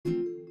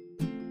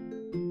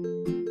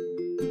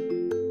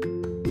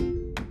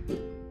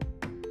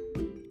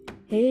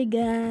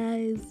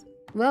guys,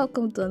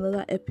 welcome to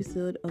another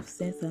episode of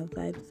Sense and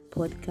Vibes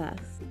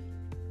podcast.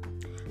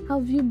 How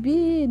have you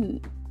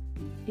been?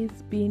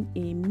 It's been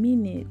a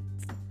minute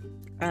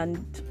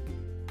and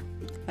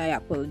I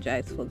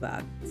apologize for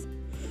that.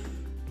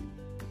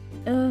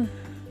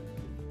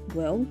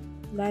 Well,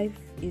 life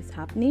is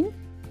happening,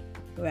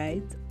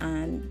 right?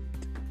 And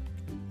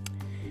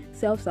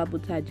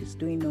self-sabotage is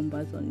doing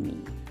numbers on me.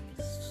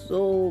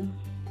 So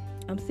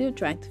I'm still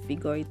trying to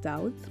figure it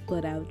out,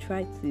 but I'll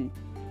try to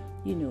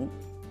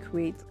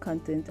create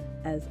content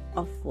as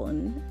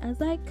often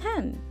as I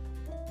can.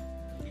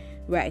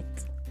 Right.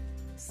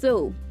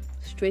 So,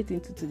 straight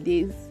into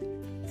today's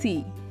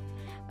tea.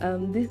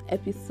 This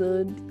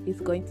episode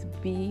is going to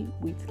be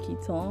with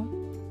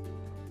Kintan.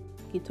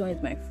 Kintan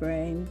is my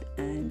friend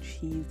and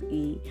she's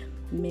a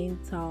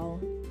mental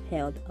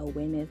health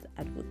awareness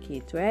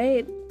advocate,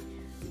 right?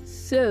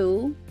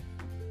 So,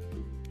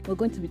 we're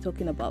going to be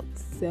talking about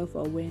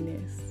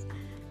self-awareness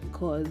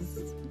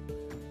because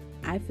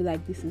I feel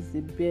like this is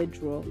the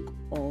bedrock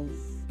of,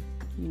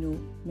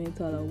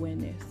 mental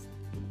awareness.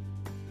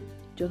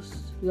 Just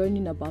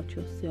learning about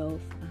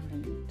yourself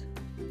and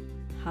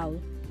how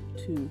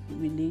to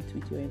relate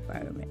with your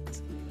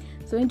environment.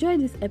 So enjoy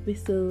this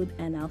episode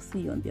and I'll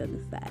see you on the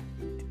other side.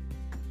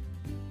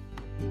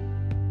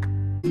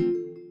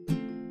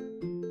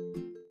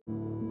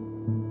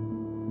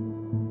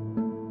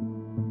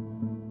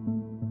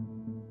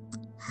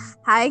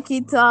 Hi,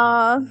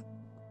 Kita.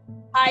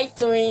 Hi,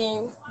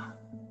 Twin.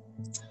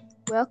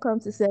 Welcome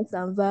to Sex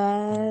and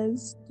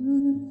Vibes.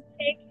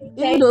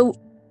 Hey.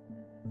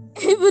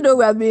 Even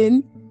though I've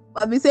been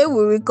saying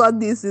we record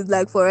this is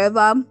like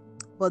forever,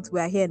 but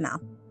we're here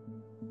now.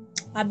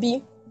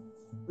 Abby.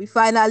 We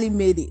finally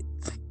made it.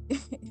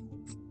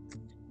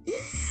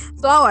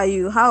 So how are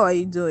you? How are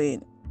you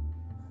doing?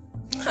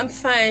 I'm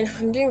fine.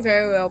 I'm doing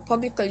very well.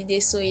 Public holiday,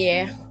 so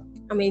yeah,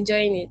 I'm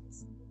enjoying it.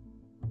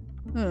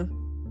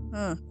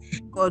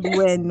 God,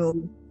 when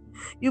no.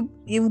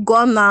 You've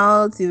gone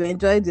out, you've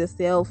enjoyed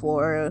yourself,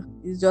 or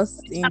it's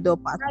just indoor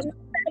party? I'm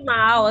inside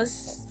my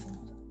house.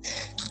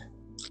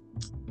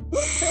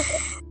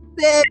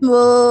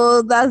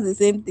 Same, that's the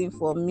same thing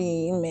for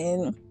me,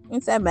 man.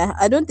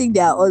 I don't think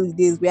there are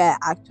holidays where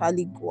I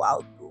actually go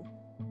out though.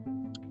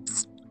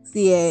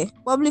 See,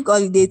 public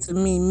holiday to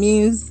me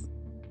means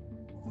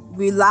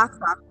relax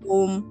at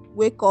home,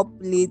 wake up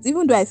late.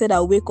 Even though I said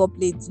I'll wake up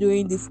late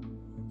during this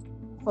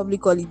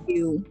public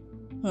holiday.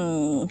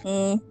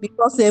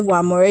 Because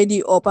I'm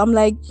already up. I'm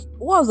like,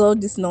 what's all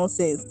this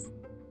nonsense?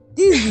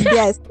 This is the day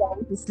I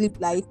start to sleep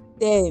like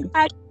 10.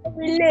 I can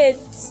relate.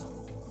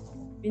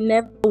 It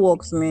never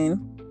works, man.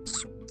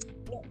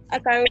 I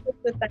can relate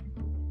to that.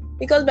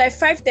 Because by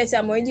 5:30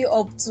 I'm already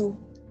up too.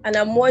 And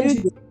I'm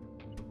wondering.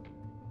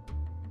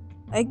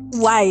 Like,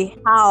 why?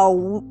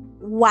 How?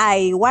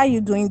 Why? Why are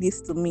you doing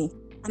this to me?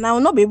 And I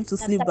will not be able to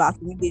sleep back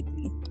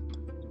immediately.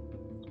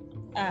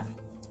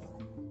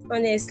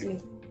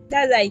 Honestly.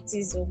 That's how it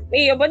is.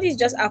 Your body is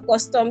just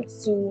accustomed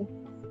to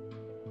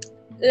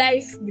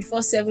life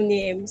before 7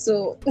 a.m.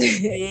 So,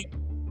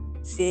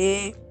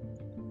 see,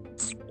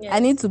 I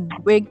need to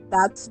break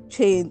that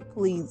chain,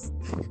 please.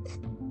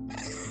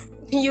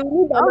 You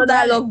need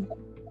another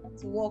lockdown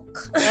to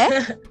work.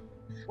 Yeah?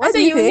 What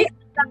you need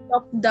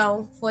another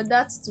lockdown for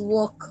that to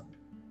work.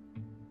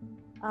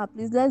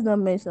 Please, let's not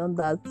mention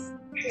that.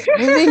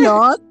 Moving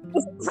on.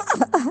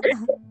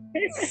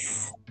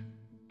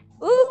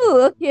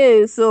 Ooh,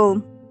 okay,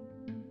 so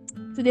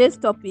today's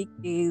topic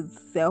is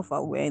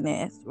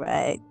self-awareness,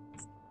 right?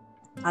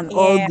 And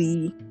all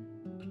the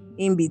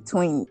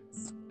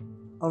in-betweens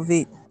of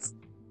it.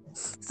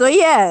 So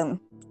I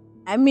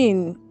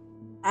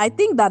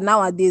think that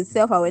nowadays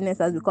self-awareness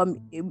has become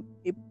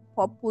a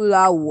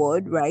popular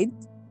word, right?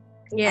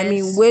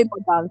 Yes. Way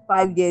more than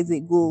 5 years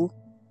ago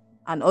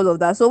and all of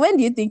that. So when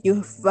do you think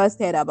you first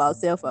heard about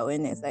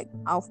self-awareness? Like,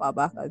 how far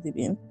back has it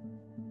been?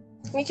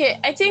 Okay,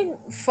 I think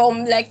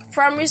from like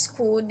primary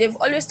school, they've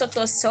always taught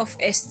us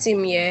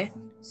self-esteem, yeah.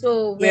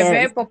 So we're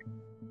very popular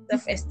with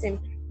self-esteem.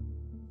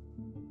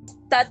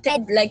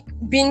 Started like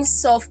being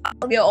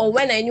self-aware, or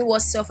when I knew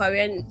what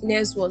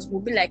self-awareness was,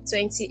 would be like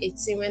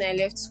 2018 when I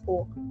left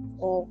school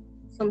or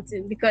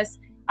something, because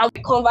I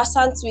was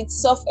conversant with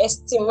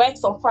self-esteem right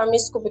from primary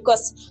school,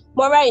 because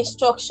moral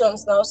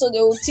instructions now, so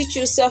they will teach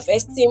you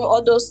self-esteem,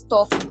 all those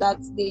stuff that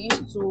they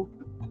used to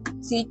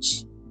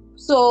teach.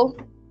 So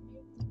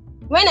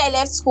when I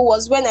left school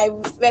was when I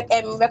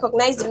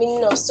recognized the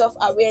meaning of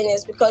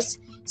self-awareness, because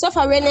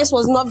self-awareness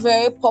was not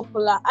very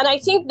popular. And I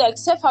think that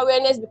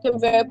self-awareness became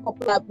very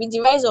popular with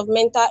the rise of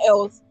mental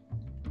health.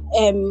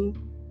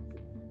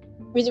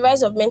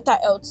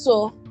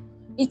 So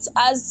it's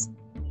as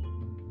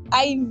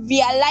I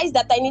realized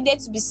that I needed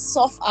to be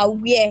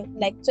self-aware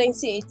like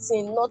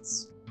 2018, not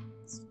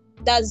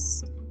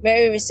that's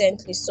very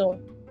recently. So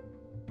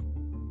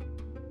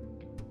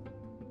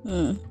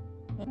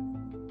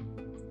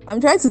I'm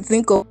trying to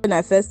think of when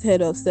I first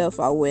heard of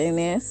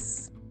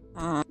self-awareness.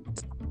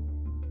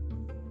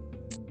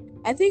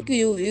 I think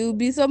you'll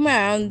be somewhere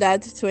around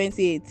that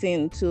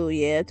 2018 too,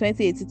 yeah,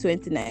 2018,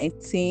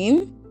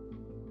 2019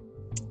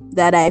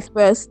 that I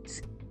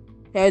first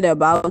heard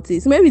about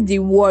it. Maybe the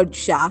word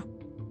Sha.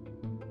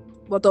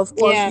 But of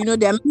course, Yeah,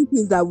 there are many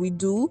things that we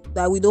do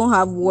that we don't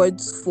have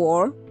words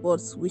for,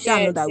 but we shall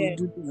know yes, that we yes,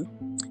 do them.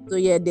 So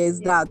yeah, there's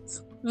yes. that.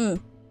 Hmm.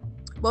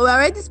 But we're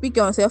already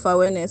speaking on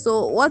self-awareness.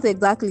 So what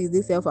exactly is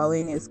this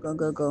self-awareness?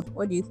 Go.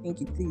 What do you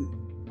think it is?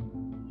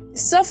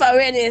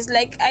 Self-awareness,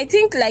 like I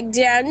think like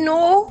there are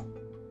no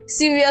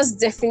serious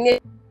definition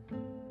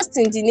just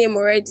in the name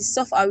already.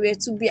 Self-aware,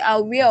 to be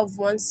aware of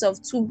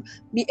oneself, to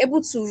be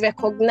able to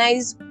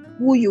recognize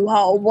who you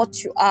are or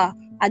what you are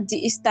at the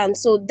instant.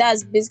 So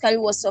that's basically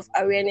what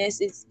self-awareness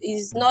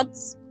is not.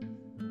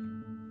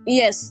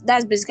 Yes,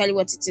 that's basically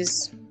what it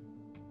is.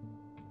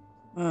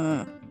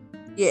 Hmm.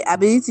 Yeah,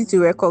 ability to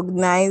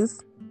recognize.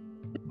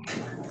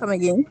 Come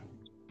again.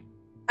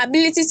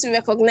 Ability to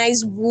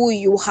recognize who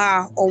you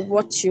are or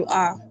what you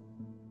are.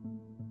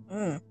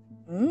 Hmm.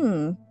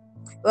 Hmm.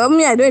 Well,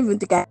 me, I don't even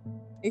think I have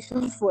a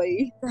definition for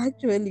it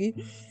actually,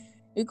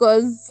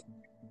 because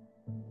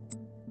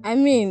I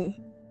mean,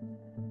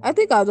 I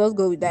think I'll just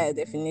go with that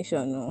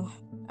definition. No,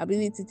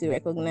 ability to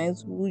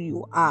recognize who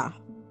you are.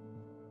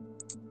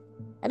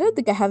 I don't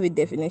think I have a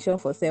definition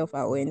for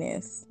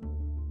self-awareness.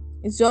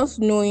 It's just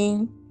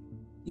knowing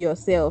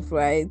yourself,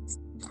 right?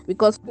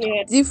 Because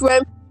Yeah,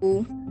 different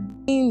people,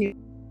 being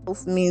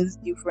yourself means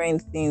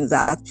different things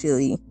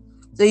actually.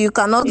 So you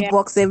cannot yeah,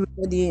 box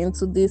everybody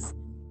into this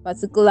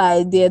particular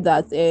idea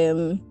that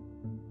this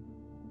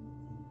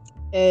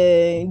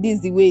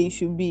is the way it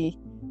should be,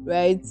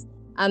 right?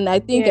 And I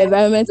think yeah,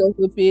 environment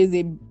also plays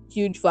a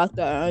huge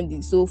factor around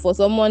it. So for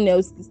someone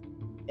else,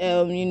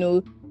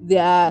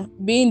 their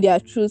being their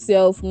true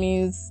self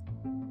means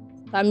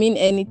can mean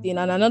anything,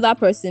 and another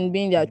person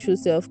being their true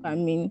self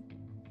can mean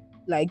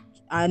like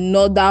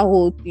another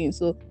whole thing.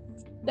 So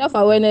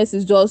self-awareness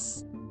is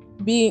just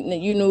being,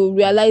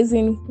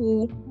 realizing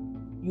who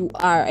you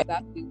are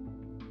exactly,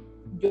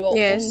 your own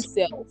yes,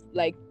 self,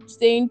 like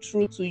staying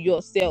true to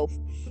yourself,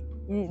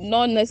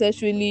 not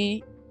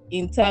necessarily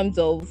in terms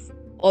of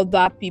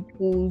other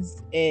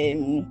people's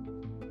in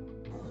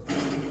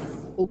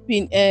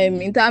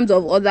terms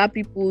of other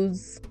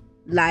people's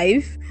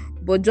life,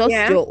 but just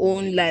yeah. your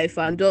own life,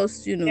 and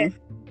just Yeah.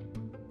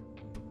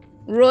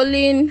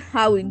 rolling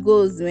how it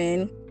goes,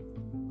 man,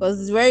 because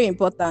it's very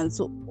important.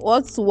 So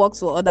what works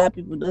for other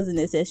people doesn't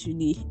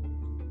necessarily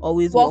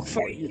always Work work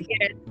for for it. you.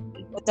 Yes,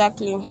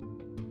 exactly.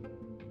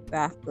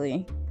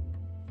 Exactly.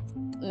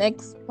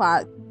 Next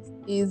part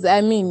is,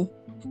 I mean,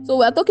 so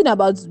we're talking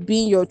about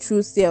being your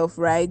true self,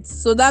 right?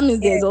 So that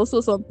means Yeah. there's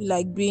also something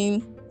like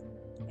being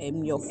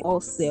your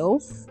false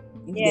self,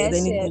 if there's Yes,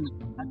 yes. anything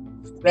like that,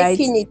 right?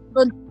 Making it.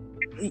 So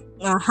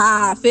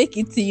fake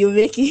it till you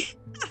make it.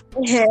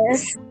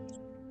 Yes.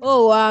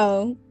 Oh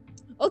wow.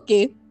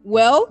 Okay.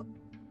 Well,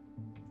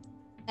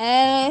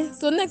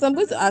 so next I'm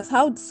going to ask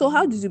how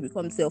did you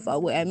become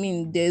self-aware? I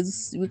mean,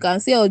 we can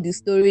say all the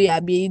story,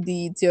 be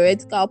the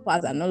theoretical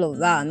part and all of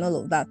that and all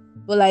of that.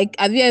 But like,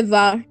 have you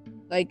ever,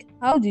 like,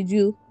 how did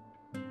you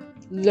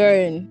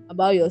learn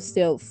about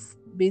yourself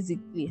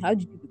basically? How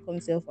did you become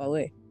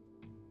self-aware?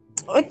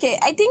 Okay,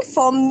 I think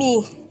for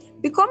me,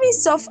 becoming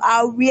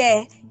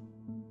self-aware,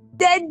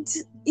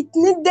 that it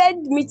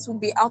needed me to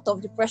be out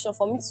of depression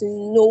for me to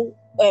know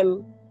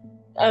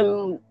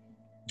um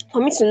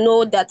for me to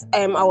know that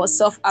I was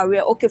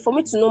self-aware. Okay, for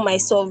me to know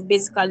myself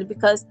basically,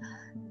 because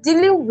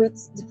dealing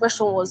with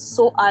depression was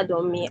so hard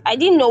on me. I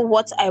didn't know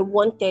what I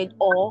wanted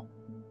or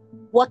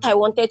what I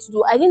wanted to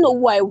do. I didn't know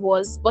who I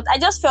was, but I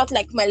just felt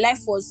like my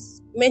life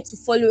was meant to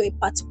follow a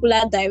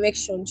particular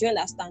direction. Do you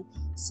understand?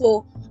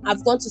 So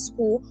I've gone to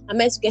school, I'm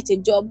meant to get a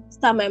job,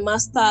 start my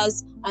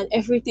masters and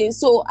everything.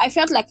 So I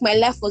felt like my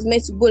life was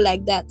meant to go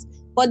like that.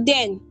 But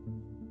then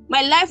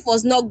my life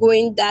was not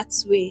going that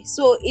way.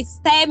 So it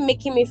started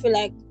making me feel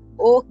like,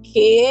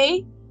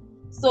 okay,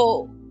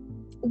 so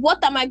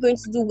what am I going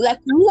to do? Like,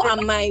 who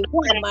am I?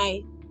 Who am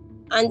I?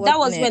 And What that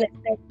was when next?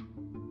 I said,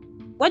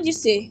 what do you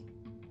say?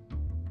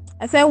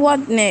 I said,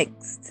 what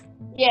next?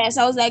 Yes,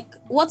 I was like,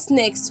 what's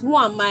next? Who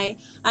am I?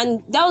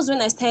 And that was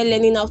when I started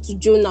learning how to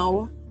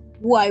journal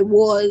who I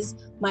was,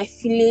 my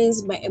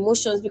feelings, my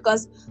emotions.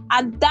 Because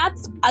at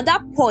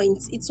that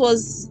point, it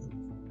was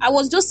I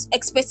was just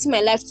expecting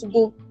my life to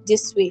go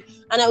this way.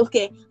 And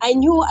I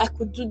knew I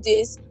could do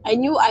this, I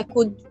knew I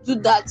could do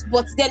that,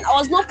 but then I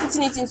was not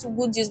putting it into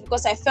good use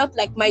because I felt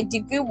like my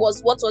degree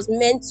was what was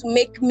meant to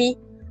make me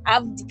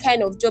have the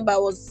kind of job I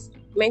was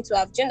meant to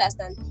have. Do you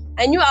understand?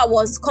 I knew I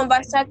was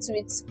conversant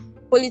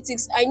with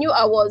politics. I knew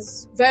I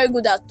was very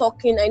good at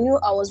talking. I knew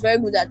I was very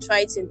good at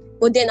writing,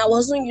 but then I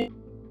wasn't using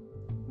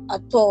it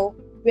at all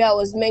where I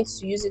was meant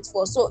to use it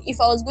for. So if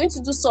I was going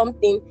to do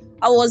something,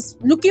 I was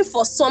looking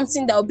for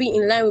something that would be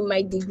in line with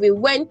my degree.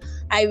 When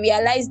I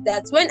realized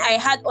that, when I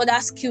had other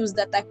skills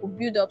that I could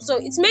build up, so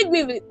it made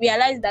me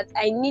realize that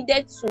I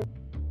needed to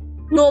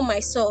know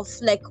myself.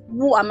 Like,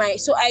 who am I?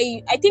 So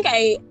I think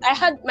I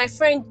had my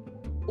friend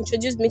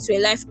introduced me to a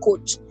life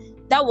coach.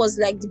 That was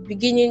like the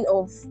beginning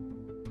of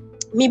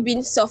me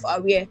being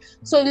self-aware.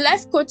 So the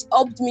life coach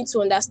helped me to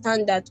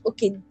understand that,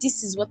 okay,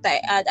 this is what I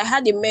had. I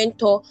had a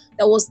mentor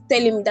that was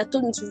telling me, that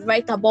told me to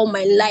write about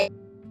my life.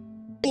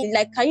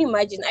 Like, can you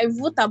imagine? I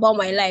wrote about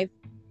my life.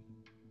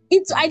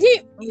 I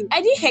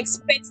didn't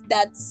expect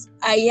that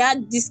I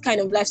had this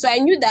kind of life. So I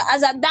knew that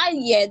as at that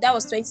year, that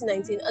was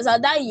 2019, as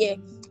at that year,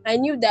 I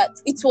knew that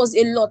it was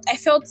a lot. I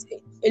felt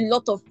a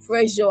lot of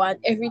pressure and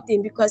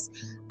everything, because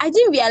I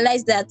didn't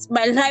realize that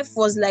my life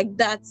was like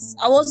that.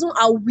 I wasn't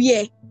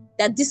aware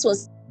that this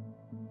was,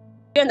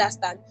 you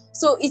understand?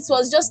 So it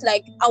was just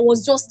like I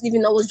was just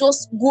living, I was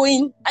just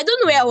going. I don't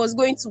know where I was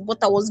going to,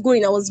 but I was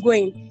going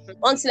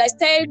until I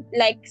started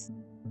like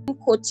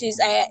coaches.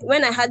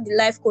 When I had the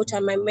life coach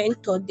and my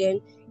mentor,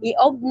 then he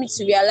helped me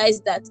to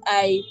realize that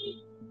I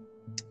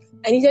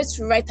needed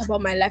to write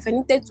about my life. I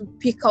needed to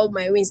pick out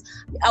my wins.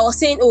 I was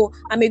saying, oh,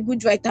 I'm a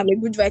good writer,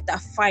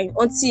 fine.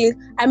 Until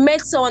I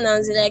met someone and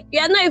was like,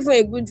 you're not even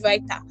a good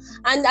writer.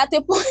 And at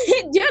a point,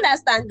 do you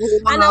understand?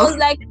 Wow. And I was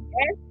like,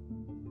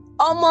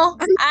 Omo,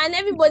 and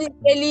everybody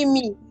telling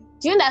me,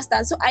 do you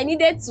understand? So I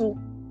needed to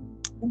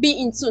be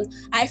in tune.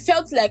 I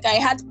felt like I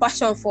had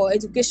passion for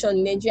education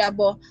in Nigeria,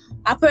 but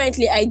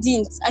apparently I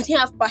didn't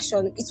have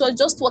passion. It was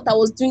just what I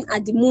was doing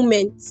at the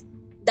moment,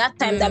 that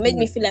time, that made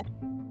me feel like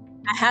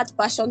I had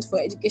passion for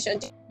education in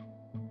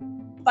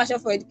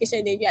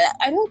Nigeria. Like,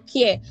 I don't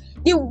care.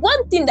 The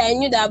one thing that I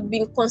knew that have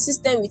been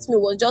consistent with me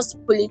was just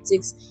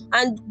politics.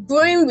 And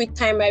growing with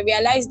time, I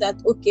realized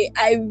that, okay,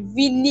 I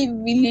really,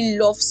 really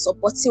love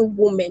supporting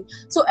women.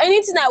 So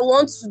anything I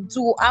want to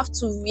do, I have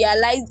to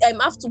realize, I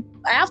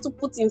have to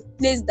put in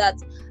place that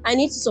I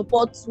need to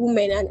support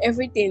women and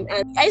everything.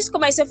 And I used to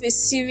call myself a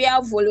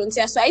serial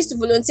volunteer. So I used to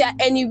volunteer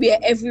anywhere,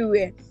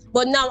 everywhere.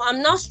 But now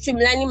I'm now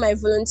streamlining my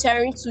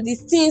volunteering to the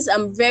things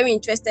I'm very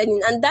interested in.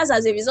 And that's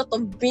as a result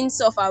of being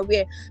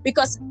self-aware.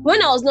 Because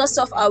when I was not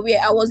self-aware,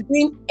 I was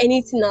doing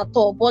anything at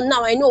all. But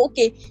now I know,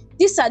 okay,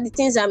 these are the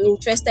things I'm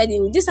interested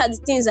in. These are the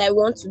things I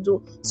want to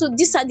do. So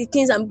these are the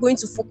things I'm going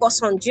to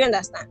focus on. Do you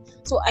understand?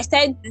 So I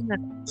started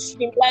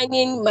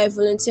streamlining my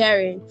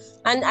volunteering.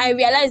 And I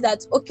realized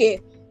that, okay,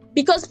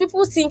 because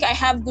people think I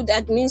have good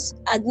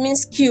admin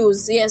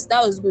skills. Yes,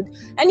 that was good.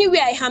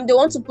 Anywhere I am, they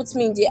want to put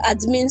me in the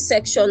admin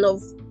section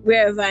of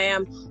wherever I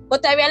am.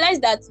 But I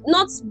realized that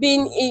not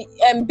being in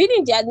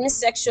the admin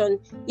section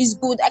is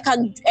good. I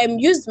can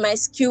use my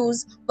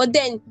skills, but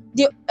then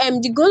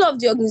the goal of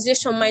the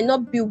organization might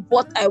not be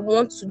what I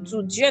want to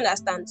do. Do you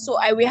understand? So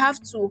I will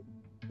have to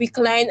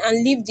decline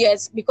and leave there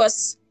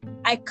because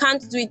I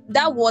can't do it.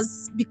 That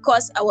was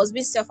because I was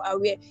being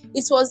self-aware.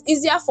 It was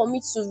easier for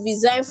me to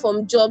resign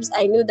from jobs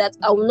I knew that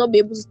I will not be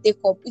able to take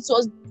up. It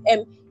was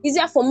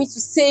easier for me to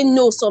say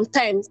no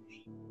sometimes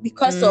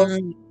because of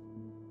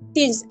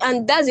things,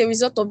 and that's a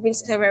result of being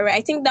self-aware. I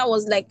think that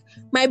was like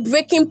my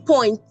breaking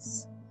point.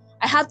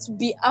 I had to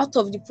be out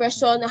of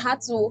depression. I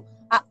had to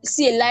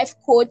see a life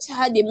coach. I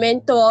had a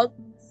mentor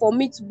for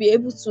me to be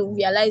able to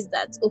realize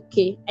that,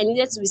 okay, I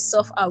needed to be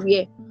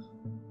self-aware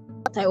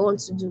what I want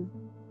to do.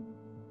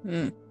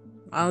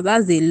 Wow,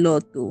 that's a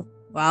lot though.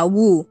 Wow.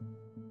 Woo.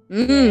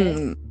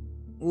 Yes.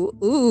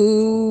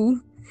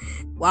 Ooh.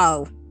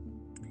 Wow.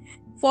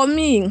 For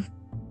me,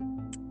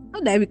 how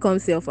did I become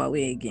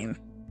self-aware again?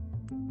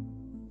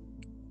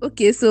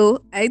 Okay,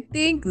 so I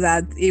think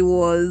that it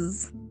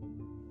was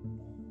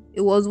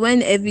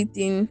when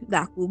everything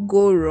that could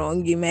go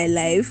wrong in my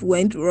life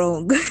went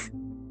wrong.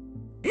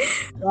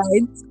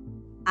 Right?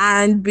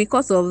 And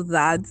because of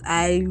that,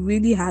 I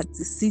really had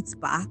to sit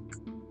back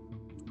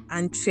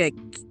and check.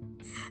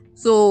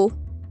 So,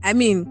 I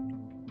mean,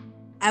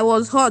 I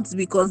was hurt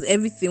because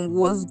everything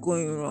was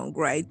going wrong,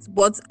 right?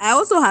 But I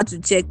also had to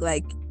check,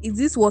 like, is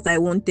this what I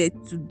wanted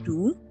to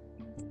do?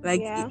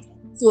 Like,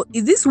 so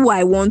is this who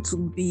I want to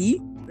be?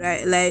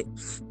 Right? Like,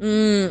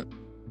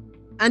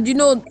 and you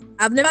know,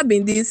 I've never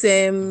been this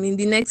in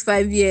the next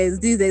 5 years,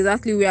 this is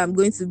exactly where I'm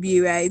going to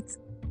be, right?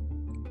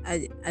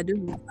 I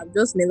don't know. I've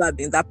just never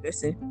been that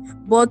person.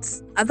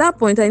 But at that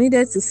point, I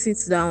needed to sit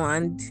down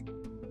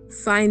and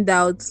find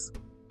out.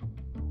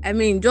 I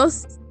mean,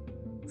 just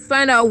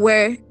find out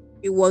where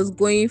it was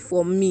going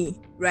for me,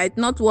 right?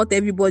 Not what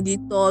everybody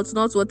thought,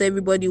 not what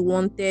everybody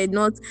wanted,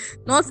 not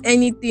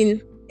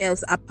anything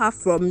else apart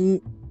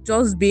from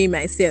just being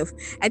myself.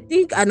 I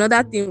think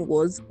another thing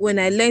was when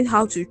I learned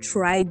how to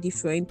try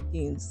different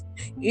things.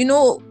 You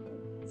know,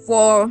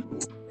 for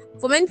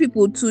many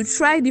people to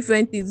try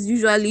different things is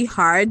usually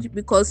hard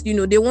because, you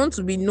know, they want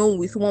to be known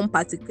with one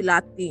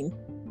particular thing.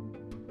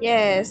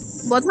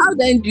 Yes. But how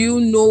then do you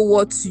know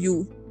what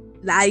you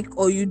like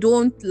or you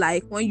don't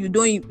like when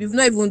you've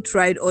not even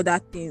tried other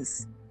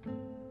things?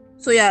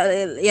 So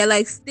you're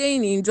like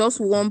staying in just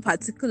one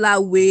particular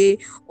way,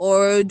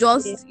 or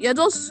just you're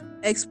just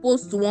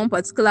exposed to one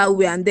particular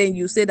way, and then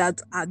you say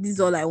that this is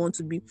all I want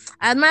to be.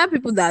 I admire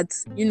people that,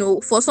 you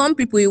know, for some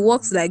people it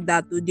works like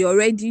that. They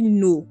already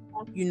know,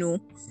 you know.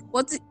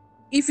 But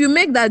if you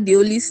make that the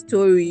only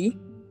story,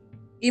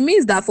 it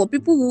means that for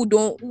people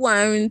who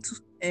aren't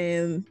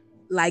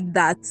like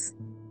that,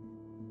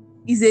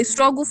 it's a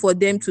struggle for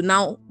them to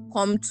now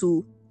come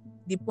to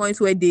the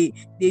point where they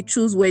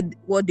choose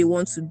what they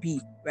want to be,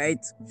 right?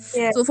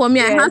 Yeah. So for me,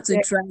 I Yeah. had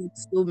to try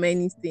so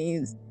many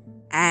things.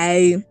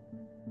 I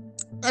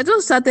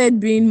just started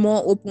being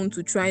more open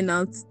to trying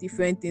out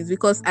different things,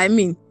 because I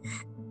mean,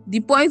 the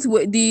point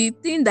where the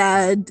thing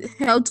that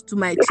held to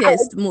my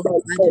chest most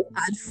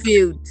had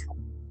failed,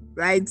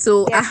 right?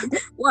 So Yeah.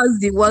 what's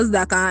the worst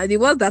that can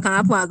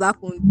happen has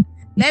happened.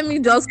 Let me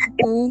just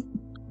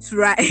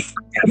try.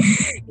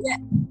 Yeah,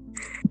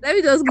 let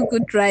me just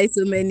try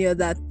so many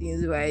other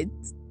things, right?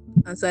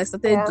 And so I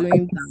started Yeah.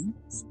 doing that.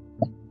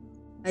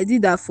 I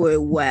did that for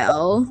a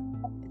while.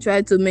 I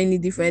tried so many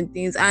different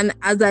things. And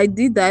as I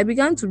did that, I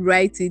began to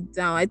write it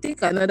down. I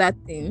think another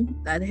thing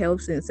that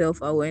helps in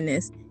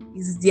self-awareness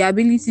is the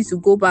ability to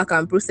go back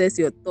and process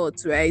your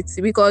thoughts, right?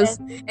 Because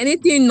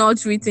anything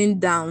not written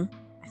down,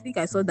 I think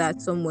I saw that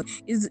somewhere,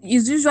 is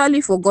usually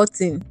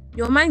forgotten.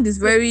 Your mind is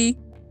very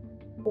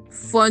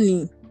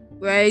funny,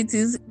 right?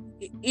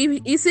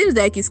 It seems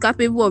like it's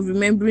capable of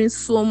remembering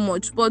so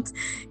much, but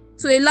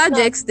to a large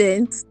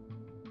extent,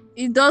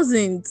 it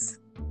doesn't.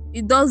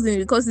 It doesn't,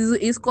 because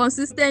it's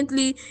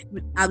consistently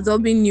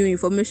absorbing new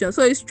information.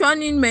 So it's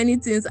churning many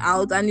things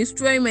out and it's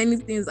throwing many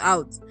things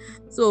out.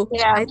 So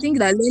Yeah. I think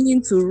that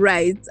learning to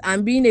write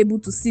and being able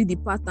to see the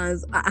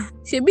patterns,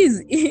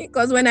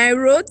 because when I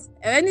wrote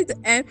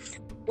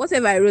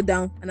whatever I wrote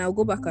down, and I'll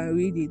go back and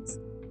read it.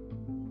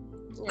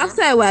 Yeah.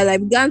 After a while, I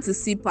began to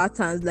see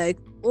patterns like,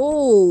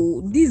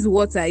 oh, this is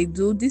what I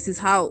do. This is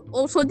how.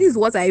 Also, this is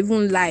what I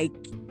even like.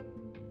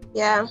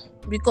 Yeah.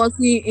 Because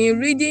in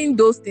reading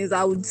those things,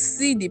 I would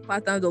see the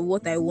patterns of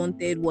what I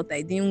wanted, what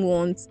I didn't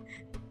want.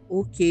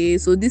 Okay,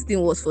 so this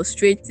thing was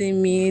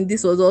frustrating me.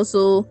 This was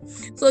also.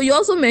 So you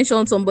also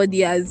mentioned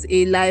somebody as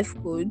a life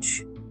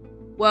coach.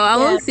 Well, I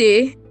won't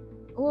say,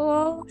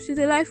 oh, she's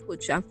a life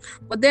coach, yeah.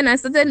 But then I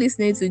started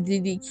listening to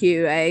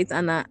DDK, right,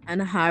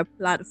 and her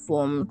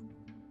platform,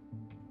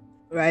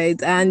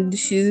 right, and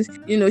she's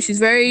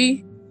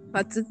very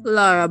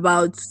particular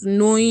about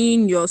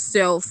knowing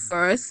yourself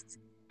first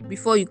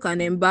before you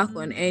can embark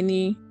on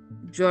any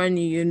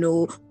journey,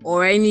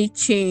 or any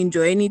change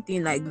or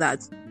anything like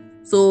that.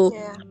 So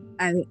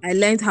I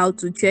learned how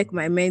to check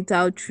my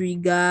mental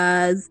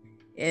triggers,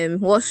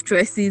 what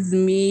stresses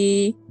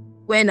me,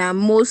 when I'm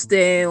most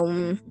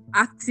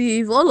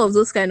active, all of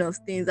those kind of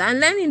things. And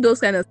learning those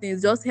kind of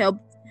things just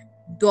helped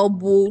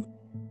double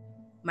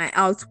my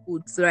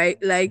outputs, right?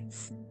 Like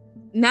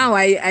now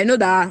I know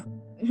that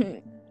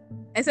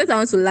except I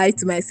want to lie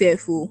to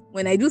myself,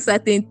 when I do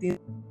certain things,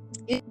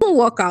 it won't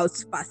work out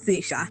per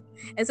se, sha.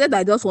 Except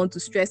I just want to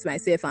stress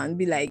myself and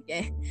be like,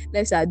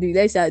 let's do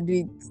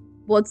it.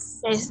 But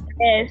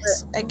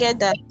Yes, I get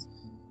that.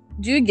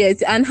 do you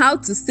get? And how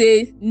to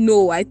say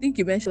no? I think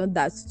you mentioned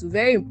that too.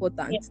 Very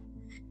important,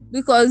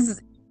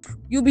 because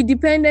you'll be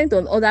dependent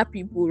on other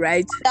people,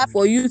 right?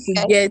 For you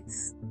to get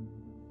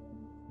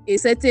a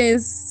certain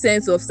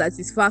sense of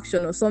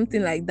satisfaction or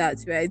something like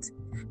that, right?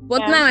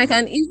 But now I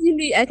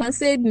can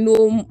say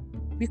no,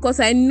 because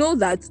I know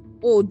that,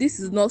 oh, this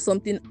is not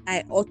something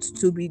I ought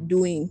to be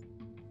doing.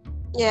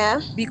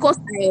 Yeah. Because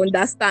I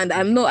understand.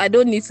 I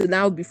don't need to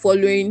now be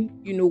following,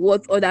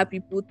 what other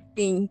people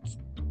think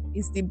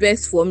is the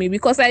best for me,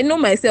 because I know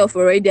myself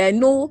already. I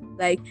know,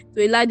 like,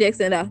 to a large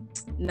extent that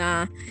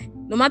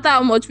no matter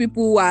how much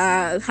people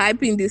are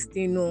hyping this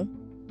thing, no,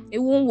 it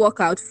won't work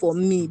out for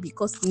me,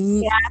 because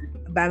me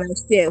by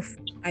myself,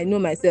 I know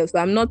myself. So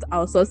I'm not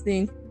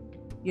outsourcing,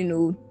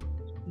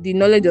 the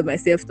knowledge of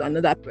myself to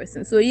another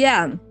person. So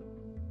yeah,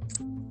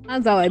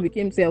 that's how I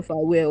became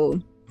self-aware.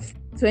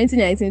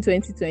 2019,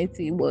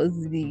 2020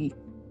 was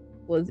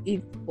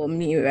it for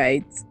me,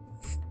 right?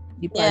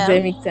 The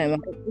pandemic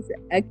time.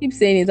 I keep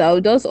saying it. I'll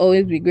just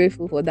always be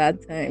grateful for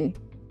that time,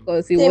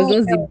 because it was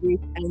just the break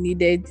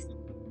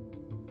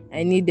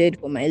I needed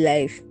for my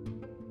life.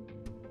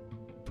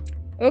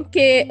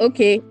 Okay.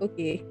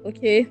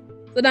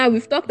 So now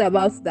we've talked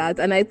about that,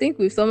 and I think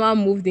we've somehow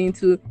moved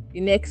into the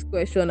next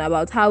question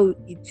about how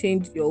it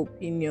changed your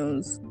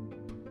opinions.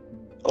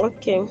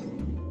 Okay.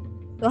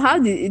 So how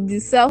did the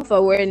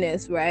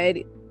self-awareness, right?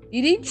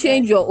 Did it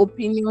change your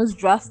opinions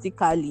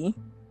drastically?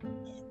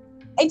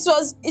 It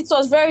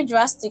was very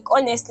drastic,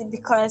 honestly,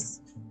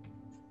 because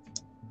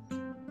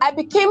I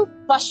became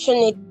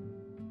passionate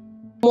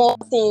more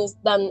things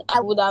than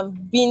I would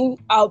have been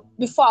out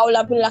before. I would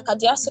have been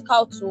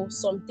lackadaisical to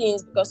some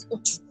things, because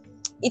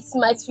it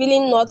might really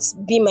not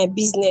be my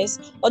business,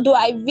 although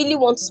I really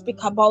want to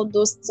speak about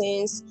those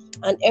things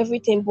and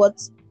everything. But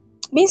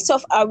being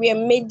self-aware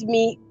made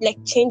me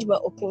change my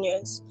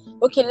opinions.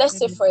 Okay, let's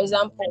say for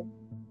example,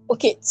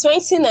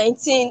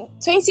 2018,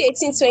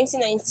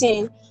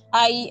 2019,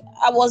 I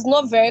was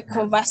not very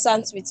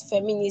conversant with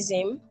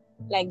feminism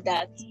like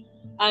that,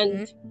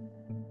 and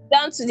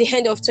down to the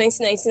end of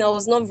 2019, I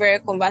was not very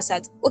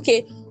conversant.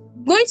 Okay,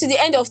 going to the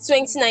end of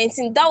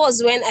 2019, that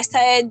was when I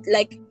started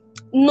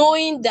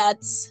knowing that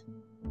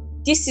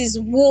this is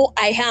who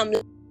I am.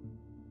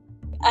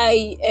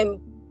 I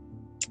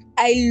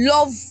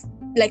love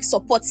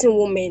supporting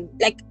women.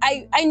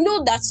 I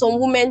know that some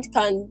women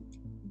can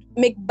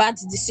make bad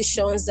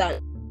decisions and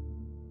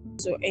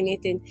or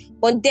anything.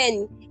 But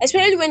then,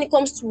 especially when it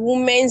comes to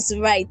women's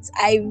rights,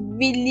 I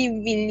really,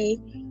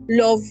 really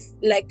love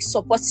like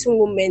supporting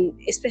women,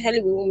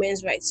 especially with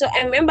women's rights. So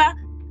I remember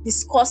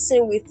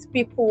discussing with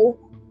people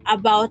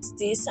about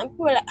this, and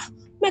people were like,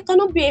 I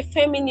cannot be a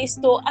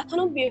feminist, though. I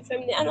cannot be a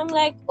feminist. And I'm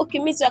like, okay,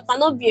 me too, I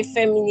cannot be a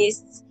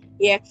feminist.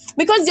 Yeah.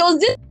 Because there was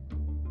this,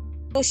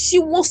 she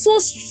was so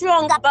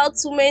strong about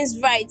women's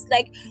rights,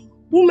 like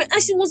women,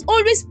 and she was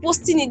always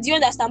posting it. Do you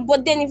understand?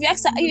 But then if you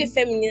ask her, are you a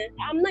feminist?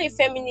 I'm not a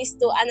feminist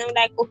though. And I'm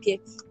like, okay,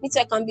 me too,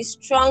 I can be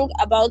strong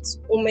about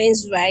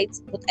women's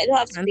rights, but I don't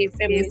have to be a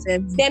feminist.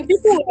 Then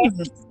people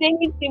were saying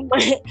it in my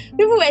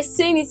people were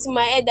saying it in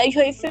my head that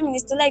you're a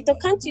feminist. They're like,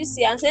 can't you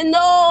see? I'm saying,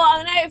 no,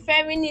 I'm not a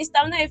feminist.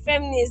 I'm not a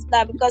feminist.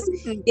 That because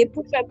they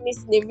put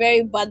feminists in a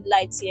very bad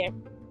light here.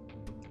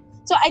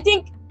 So I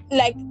think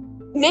like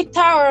later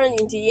on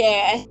in the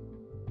year,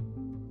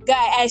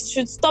 I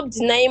should stop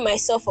denying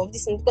myself of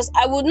this thing, because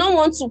I would not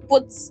want to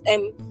put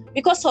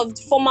because of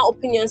the former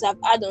opinions I've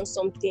had on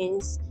some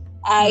things.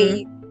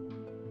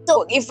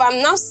 So if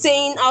I'm now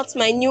saying out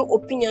my new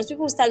opinions,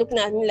 people start looking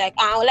at me like,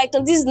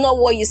 this is not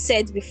what you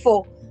said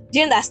before. Do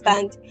you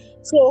understand?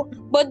 So,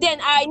 but then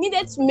I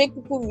needed to make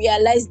people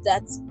realize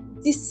that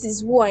this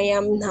is who I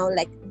am now.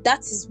 Like, that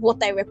is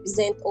what I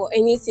represent or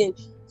anything.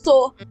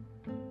 So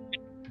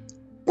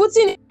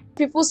putting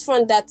people's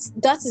front that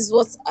is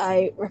what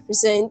I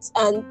represent,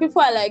 and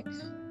people are like,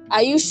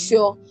 are you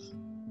sure?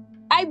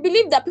 I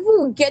believe that people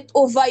will get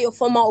over your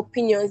former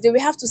opinions. They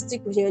will have to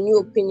stick with your new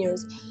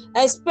opinions,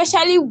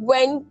 especially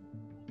when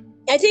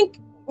I think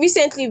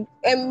recently,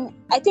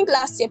 I think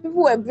last year,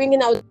 people were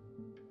bringing out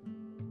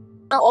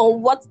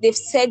on what they've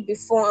said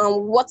before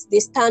and what they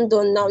stand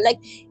on now. Like,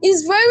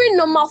 it's very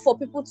normal for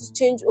people to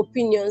change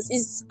opinions.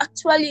 It's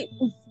actually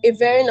a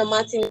very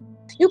normal thing.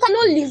 You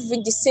cannot live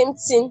with the same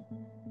thing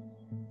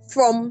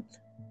from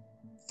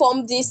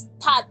the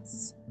start,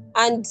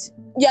 and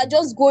you're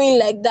just going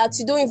like that.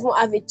 You don't even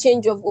have a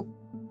change of opinion.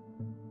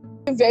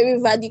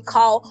 Very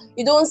radical.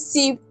 You don't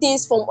see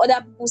things from other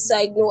people's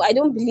side. No, I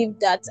don't believe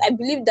that. I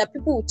believe that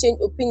people will change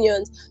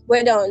opinions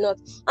whether or not.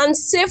 And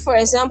say, for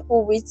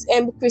example, with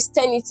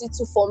Christianity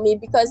too, for me,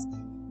 because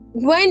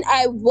when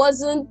I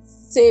wasn't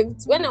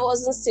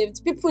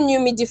saved, people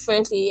knew me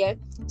differently. Yeah.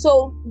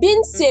 So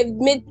being saved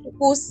made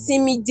people see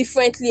me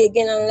differently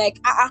again. And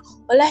like,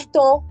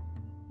 Olaito,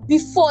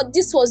 before,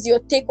 this was your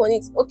take on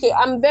it. Okay,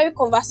 I'm very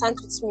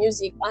conversant with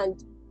music,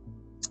 and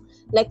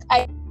like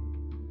I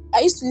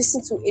used to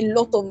listen to a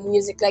lot of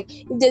music. Like,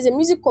 if there's a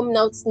music coming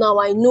out now,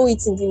 I know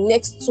it in the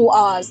next 2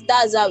 hours.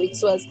 That's how it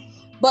was.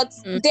 But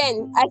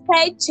then I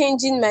started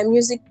changing my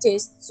music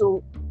taste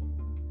to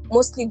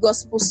mostly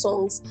gospel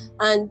songs.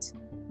 And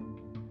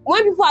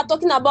when people are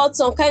talking about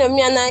some kind of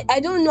me and I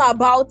don't know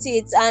about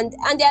it, and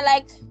they're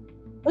like,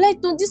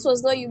 no, this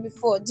was not you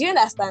before. Do you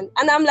understand?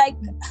 And I'm like,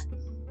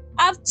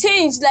 I've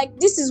changed. Like,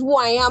 this is who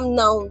I am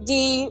now.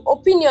 The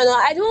opinion,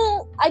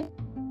 I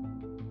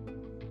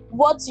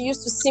what you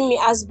used to see me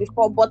as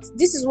before, but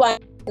this is who I am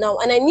now,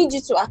 and I need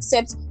you to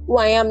accept who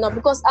I am now,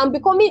 because I'm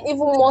becoming even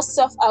more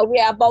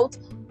self-aware about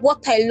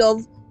what I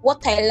love,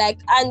 what I like,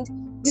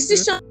 and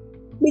decisions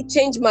me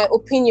change my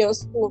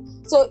opinions too.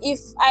 So if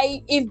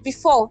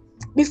before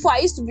I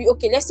used to be,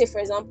 okay, let's say for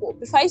example,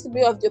 before I used to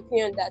be of the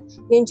opinion that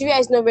Nigeria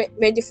is not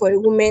ready for a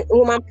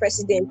woman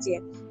president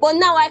here, but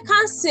now I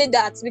can't say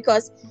that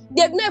because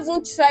they've not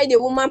even tried a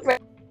woman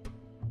president.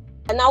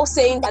 And now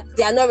saying that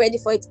they are not ready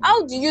for it.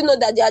 How do you know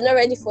that they are not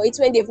ready for it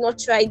when they've not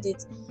tried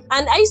it?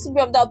 And I used to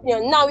be of that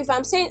opinion. Now, if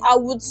I'm saying I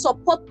would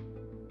support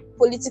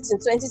politics in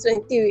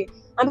 2023,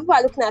 and people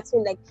are looking at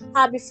me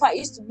like, before I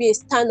used to be a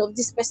stan of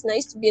this person, I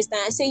used to be a stan.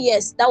 I say,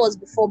 yes, that was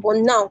before, but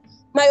now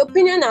my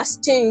opinion has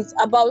changed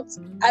about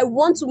I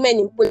want women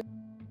in politics,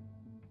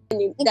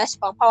 in leadership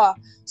and power.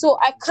 So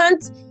I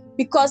can't,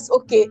 because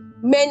okay,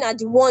 men are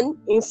the one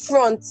in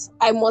front,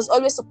 I must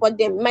always support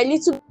them. My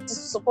little bit is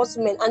to support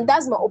women, and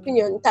that's my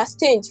opinion. It has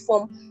changed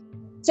from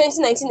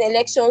 2019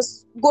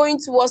 elections going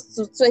towards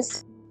to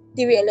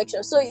 2023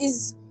 elections. So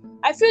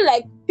I feel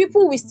like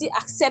people will still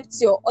accept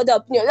your other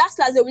opinion. Last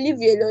they will leave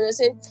you alone and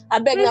say, I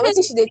beg now, what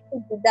should they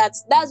think with that?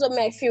 That's what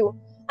I feel.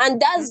 And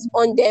that's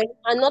on them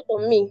and not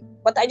on me.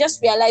 But I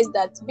just realized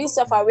that being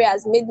self-aware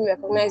has made me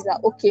recognize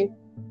that, okay,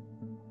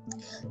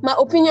 my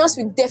opinions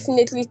will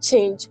definitely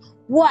change.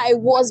 Who I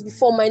was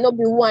before might not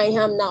be who I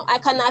am now. I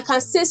can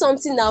say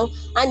something now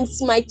and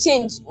it might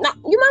change. Now,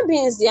 human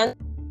beings, they are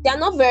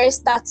not very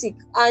static.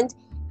 And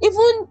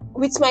even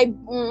with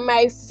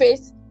my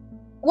faith,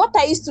 what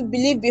I used to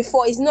believe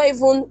before is not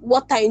even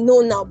what I know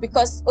now,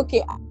 because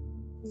okay,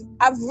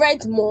 I've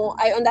read more,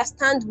 I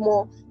understand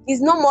more.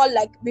 It's not more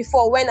like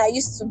before when I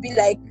used to be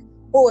like,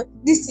 oh,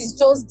 this is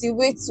just the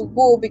way to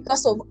go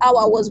because of how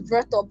I was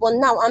brought up. But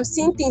now I'm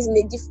seeing things in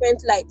a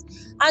different light.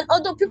 And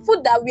other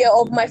people that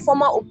were of my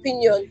former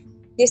opinion,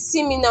 they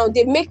see me now,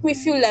 they make me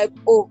feel like,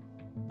 oh,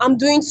 I'm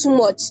doing too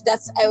much, that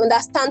I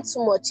understand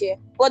too much here.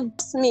 But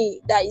it's me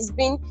that is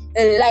being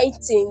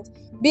enlightened,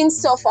 being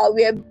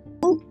self-aware,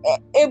 being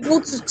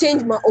able to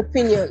change my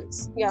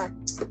opinions. Yeah,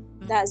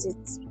 that's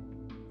it.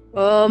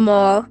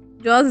 More.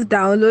 just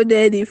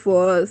downloaded it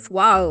for us.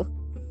 Wow.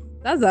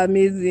 That's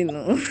amazing.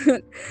 No?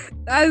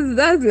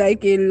 That's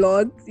like a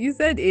lot. You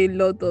said a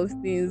lot of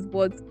things,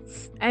 but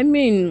I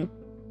mean,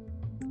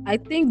 I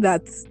think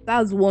that's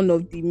one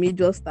of the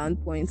major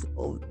standpoints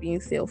of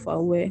being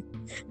self-aware.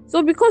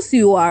 So because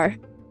you are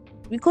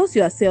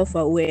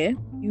self-aware,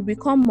 you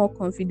become more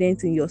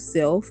confident in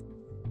yourself,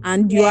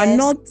 and you are Yes.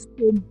 not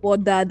so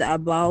bothered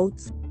about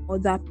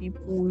other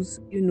people's,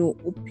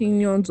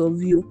 opinions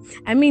of you.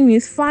 I mean,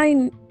 it's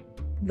fine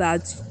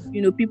that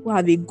people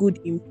have a good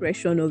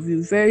impression of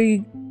you,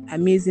 very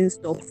amazing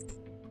stuff,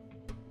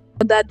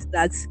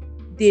 that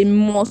they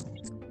must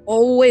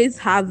always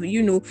have,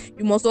 you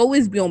must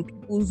always be on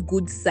people's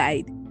good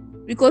side,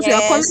 because you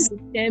are coming Yes. to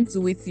terms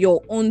with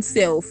your own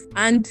self.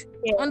 And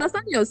Yeah.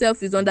 understanding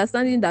yourself is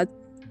understanding that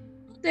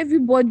not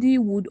everybody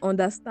would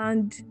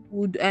understand,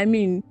 would I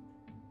mean,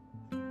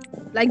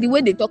 like the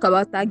way they talk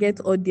about target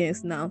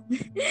audience now. Yeah.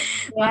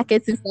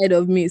 Marketing side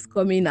of me is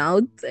coming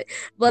out,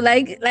 but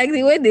like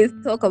the way they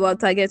talk about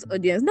target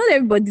audience, not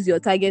everybody's your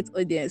target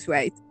audience,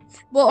 right?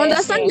 But Yes.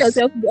 understanding Yes.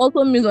 yourself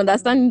also means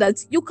understanding that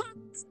you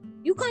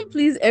can't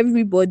please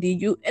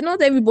everybody.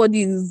 Not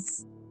everybody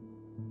is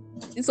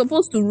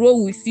supposed to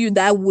roll with you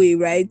that way,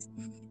 right?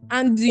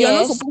 And you're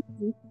not Yes. supposed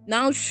to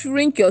now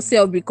shrink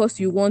yourself because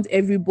you want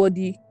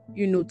everybody,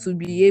 to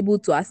be able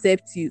to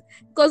accept you.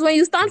 Because when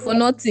you stand for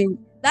nothing,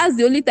 that's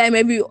the only time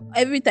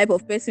every type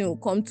of person will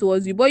come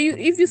towards you. But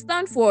if you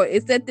stand for a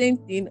certain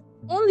thing,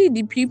 only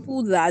the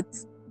people that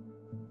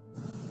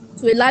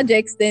to a large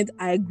extent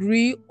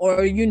agree, or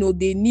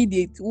they need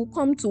it, will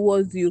come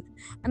towards you.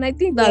 And I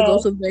think that's Yes.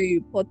 also very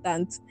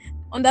important.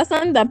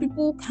 Understand that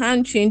people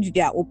can't change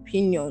their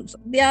opinions.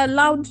 They are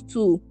allowed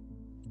to.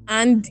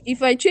 And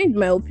if I change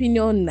my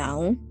opinion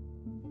now,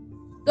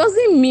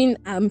 doesn't mean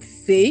I'm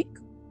fake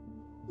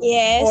or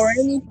Yes.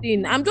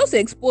 anything. I'm just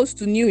exposed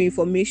to new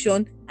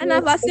information, and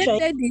I've Information.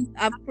 accepted it,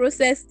 I've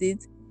processed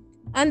it,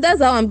 and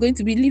that's how I'm going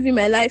to be living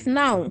my life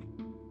now.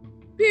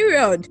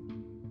 Period.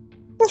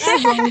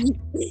 That's on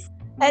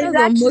that's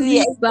on Exactly.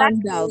 Moses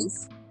Exactly.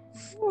 sandals.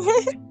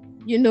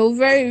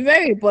 Very,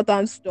 very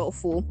important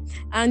stuff. Oh.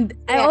 And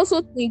I Yeah.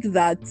 also think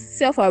that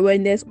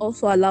self-awareness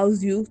also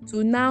allows you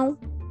to now,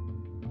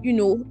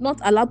 not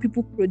allow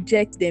people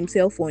project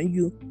themselves on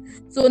you.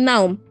 So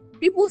now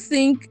people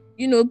think,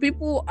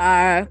 people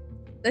are,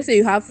 let's say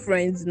you have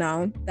friends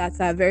now that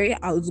are very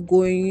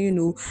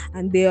outgoing,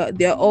 and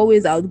they're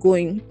always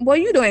outgoing,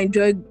 but you don't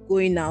enjoy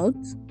going out.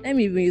 Let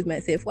me even use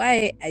myself.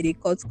 Why I dey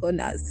cut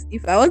corners?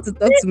 If I want to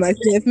talk to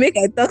myself, make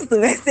I talk to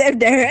myself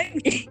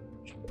directly.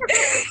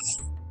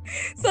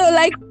 So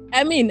like,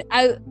 I mean,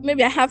 I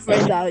have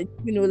friends that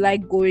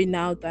like going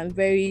out and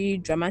very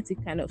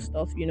dramatic kind of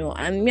stuff,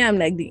 and me, I'm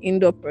like the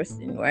indoor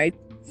person, right?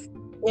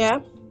 Yeah.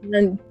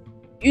 And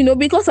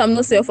because I'm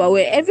not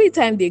self-aware, every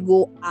time they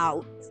go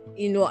out,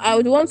 I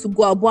would want to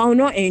go out, but I will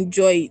not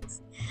enjoy it.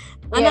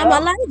 And I'm Yeah.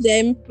 allowing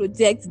them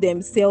project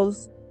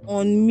themselves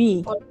on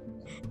me,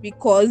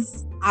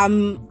 because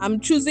I'm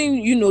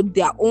choosing,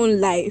 their own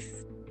life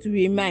to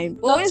be mine.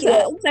 But Not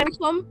your.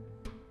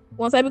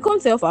 once I become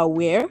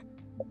self-aware,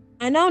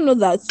 I now know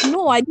that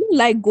no, I don't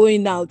like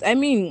going out. I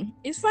mean,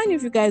 it's fine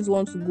if you guys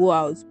want to go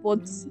out,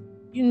 but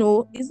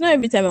it's not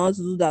every time I want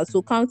to do that.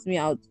 So count me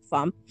out,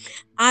 fam.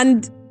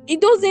 And it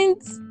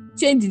doesn't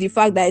change the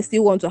fact that I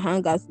still want to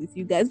hang out with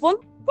you guys, but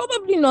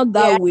probably not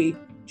that Yeah. way.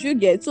 You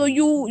get, so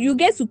you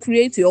get to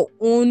create your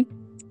own,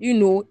 you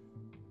know,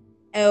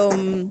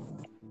 um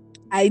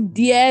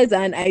ideas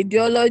and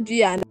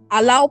ideology, and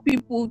allow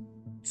people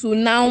to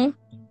now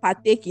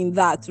partake in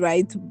that,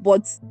 right?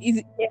 But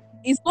Yeah.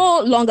 it's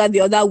no longer the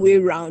other way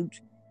around.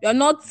 You're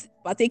not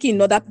partaking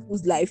in other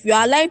people's life.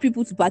 You're allowing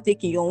people to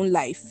partake in your own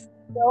life.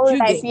 Your Do own you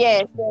life. get?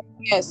 Yes.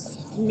 Yes.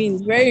 I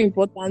mean, very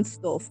important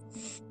stuff.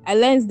 I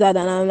learned that,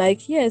 and I'm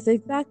like, yes,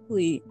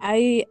 exactly.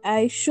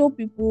 I show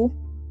people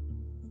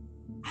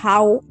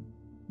how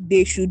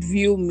they should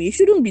view me. It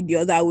shouldn't be the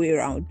other way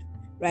around,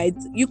 right?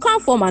 You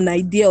can't form an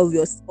idea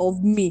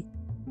of me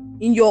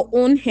in your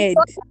own head.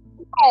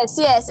 Yes.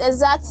 Yes.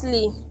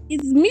 Exactly.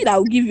 It's me that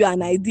will give you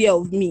an idea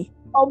of me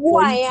Of who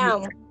for I you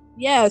to. am.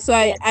 Yeah, so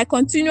Yes. I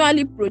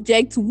continually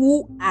project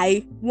who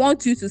I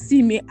want you to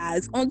see me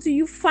as, until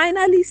you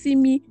finally see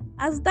me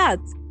as that.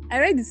 I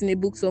read this in a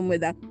book somewhere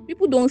that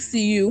people don't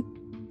see you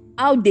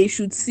how they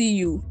should see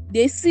you.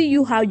 They see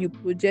you how you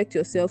project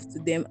yourself to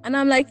them. And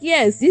I'm like,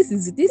 yes, this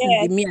is the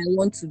Yes. me I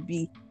want to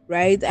be,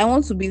 right? I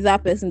want to be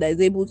that person that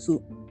is able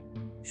to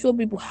show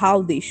people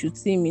how they should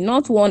see me,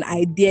 not one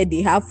idea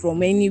they have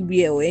from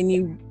anywhere or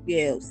anywhere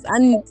else.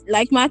 And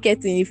like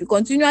marketing, if you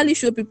continually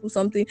show people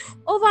something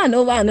over and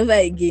over and over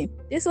again,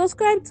 they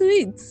subscribe to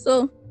it.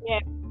 So Yeah.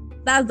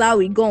 that's how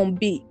we gonna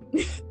be.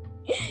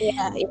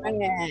 Yeah.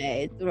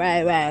 Yeah.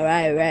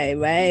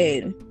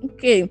 Right.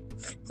 Okay.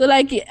 So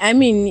like, I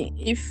mean,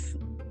 if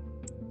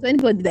to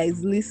anybody that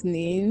is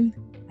listening,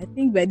 I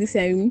think by this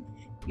time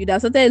you'd have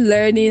started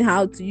learning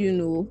how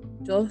to,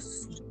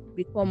 just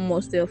become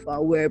more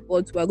self-aware.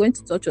 But we're going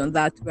to touch on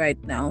that right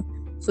now.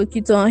 So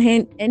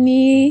Kiton,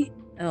 any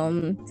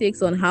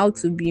takes on how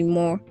to be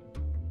more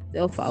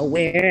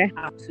self-aware,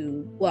 how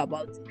to go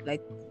about it,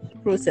 like the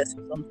process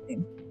or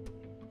something.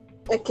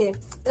 Okay,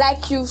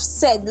 you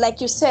said that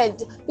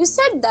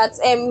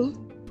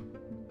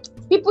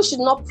people should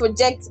not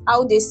project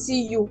how they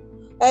see you.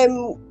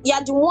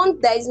 You're the one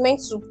that is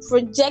meant to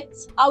project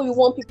how you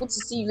want people to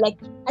see you. Like,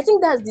 I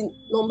think that's the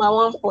number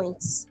one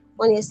point,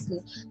 honestly,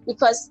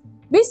 because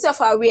being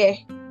self-aware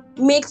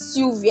makes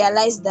you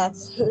realize that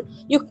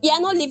you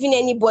are not living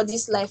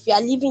anybody's life. You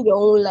are living your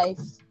own life.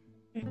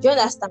 Do you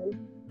understand?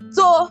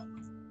 So, and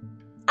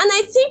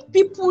I think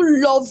people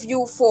love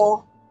you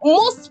for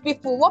most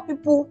people. What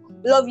people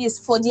love you is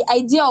for the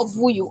idea of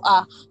who you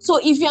are. So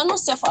if you are not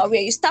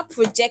self-aware, you start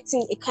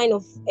projecting a kind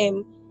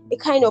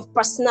of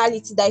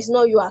personality that is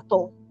not you at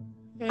all,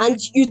 and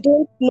you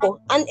don't know.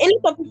 And a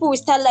lot of people will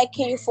start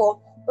liking you for,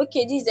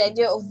 okay, this is the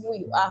idea of who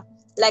you are.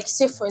 Like,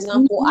 say for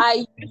example,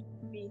 I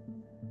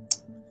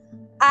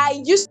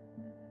used to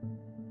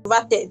be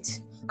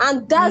extroverted,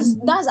 and that's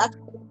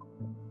actually,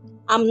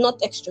 I'm not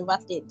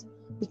extroverted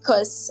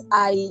because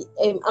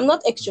I'm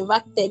not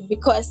extroverted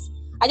because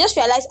I just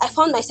realized I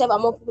found myself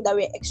among people that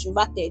were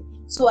extroverted.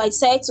 So I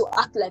decided to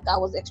act like I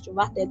was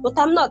extroverted, but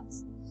I'm not.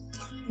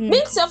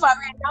 Being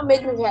self-aware now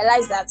made me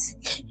realize that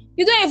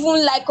you don't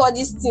even like all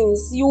these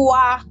things. You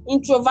are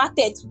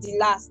introverted to the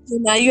last. So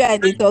now you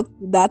had to talk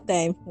to that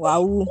time.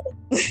 Wow.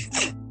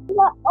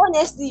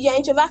 Honestly, you're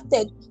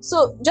introverted.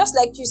 So just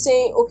like you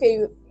saying,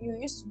 okay, you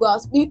used to go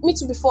out. Me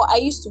too, before I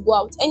used to go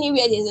out.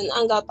 Anywhere there's an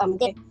hangout, I'm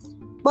there.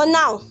 But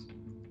now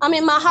I'm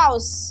in my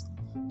house.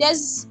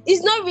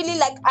 It's not really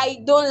like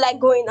I don't like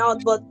going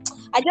out, but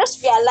I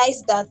just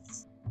realized that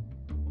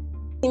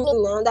in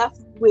another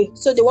way.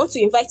 So they want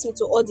to invite me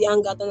to all the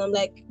hangout, and I'm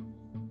like,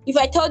 if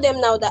I tell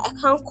them now that I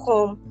can't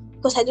come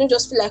because I don't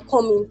just feel like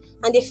coming,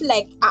 and they feel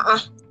like,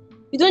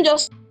 you don't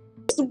just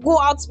to go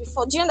out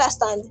before. Do you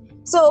understand?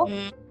 So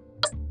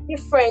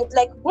different.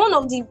 Like, one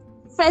of the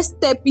first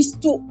step is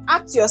to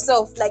act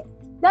yourself. Like,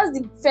 that's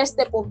the first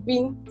step of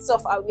being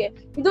self-aware.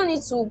 You don't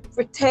need to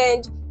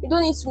pretend. You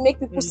don't need to make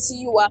people see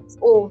you as,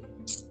 oh,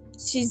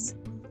 she's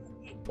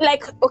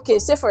like, okay,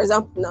 say for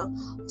example now,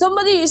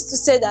 somebody used to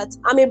say that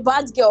I'm a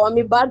bad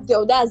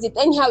girl, that's it.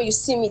 Anyhow you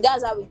see me,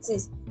 that's how it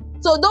is.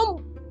 So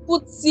don't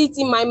put it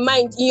in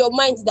your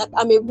mind that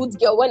I'm a good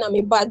girl when I'm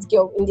a bad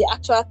girl in the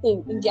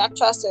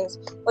actual sense.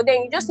 But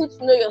then you just need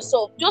to know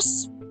yourself.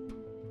 Just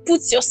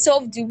put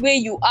yourself the way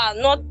you are,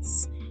 not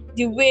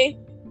the way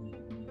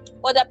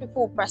other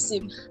people will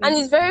perceive. And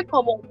it's very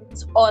common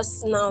with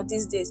us now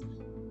these days.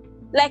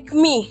 Like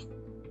me,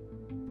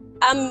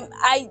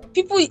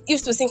 people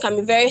used to think I'm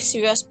a very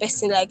serious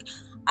person. Like,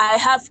 I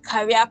have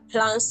career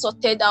plans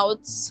sorted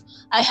out,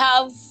 I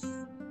have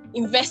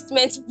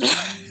investment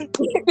plans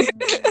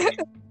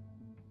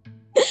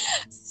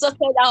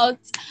sorted out,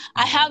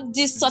 I have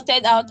this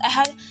sorted out, and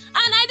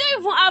I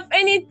don't even have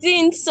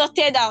anything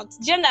sorted out.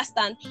 Do you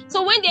understand?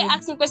 So when they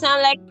ask me questions,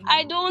 I'm like,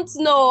 I don't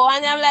know.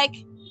 And I'm like,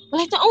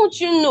 why don't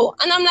you know?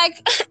 And I'm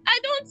like, I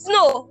don't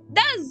know.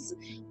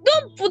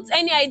 Don't put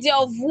any idea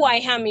of who I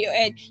am in your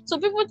head. So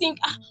people think,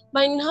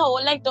 by now,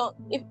 like,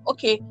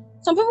 okay.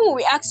 Some people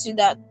will ask you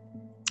that.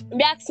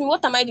 They ask me,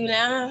 what am I doing?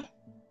 Like,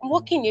 I'm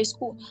working in a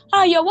school.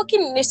 You're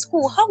working in a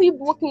school? How are you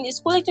working in a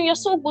school? Like, you're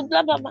so good,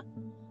 blah, blah, blah.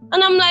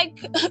 And I'm like,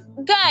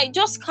 guy,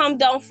 just calm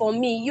down for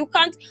me. You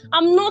can't,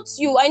 I'm not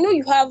you. I know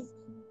you have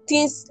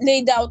things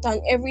laid out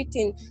and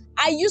everything.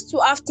 I used to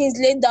have things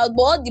laid out,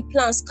 but all the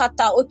plans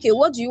scatter. Okay,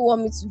 what do you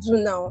want me to do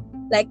now?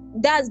 Like,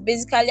 that's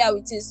basically how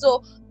it is.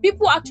 So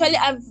people actually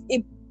have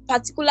a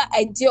particular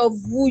idea of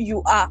who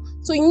you are.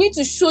 So you need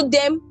to show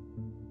them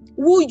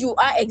who you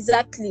are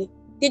exactly.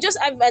 They just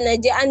have an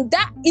idea, and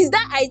that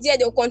idea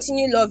they'll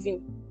continue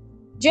loving.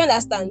 Do you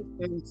understand?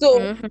 So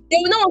they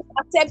will not want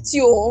to accept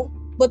you,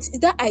 but it's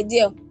that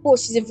idea. Oh,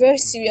 she's a very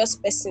serious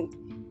person.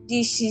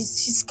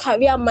 She's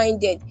career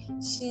minded.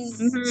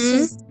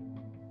 She's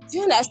do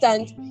you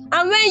understand?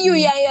 And when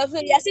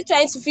you're still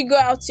trying to figure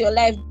out your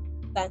life.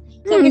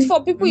 So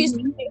before, people used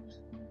to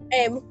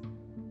say,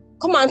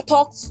 come and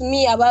talk to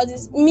me about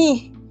this.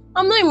 Me,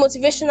 I'm not a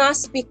motivational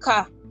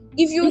speaker.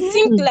 If you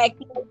think like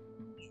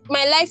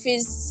my life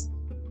is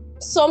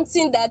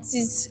something that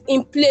is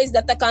in place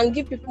that I can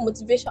give people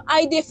motivation,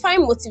 I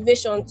define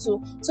motivation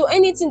too. So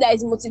anything that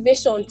is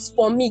motivation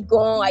for me,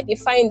 I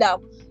define that.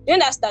 You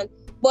understand?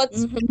 But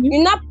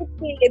you're not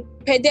putting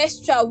a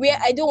pedestal where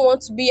I don't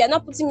want to be. You're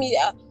not putting me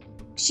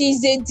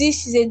she's a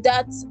this, she's a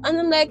that. And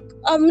I'm like,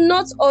 I'm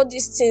not all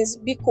these things,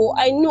 because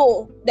I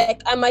know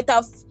that I might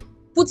have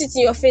put it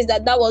in your face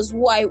that that's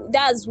who I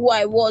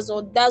was,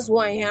 or that's who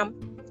I am.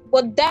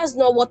 But that's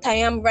not what I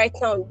am right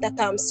now, that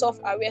I'm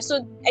self-aware.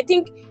 So I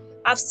think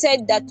I've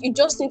said that you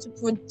just need to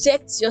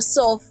project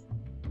yourself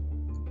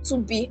to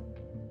be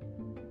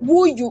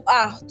who you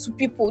are to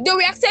people. They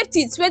will accept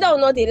it, whether or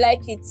not they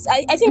like it.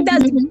 I think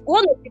that's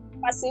one of the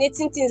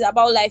fascinating things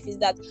about life, is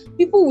that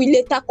people will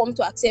later come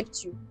to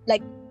accept you.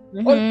 Like,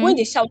 when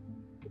they shout,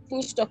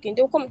 finish talking,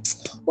 they'll come,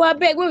 well, I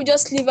beg, we will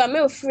just leave her,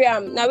 may we free her.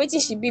 Now, waiting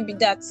she be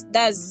that.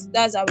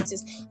 That's how it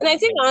is. And I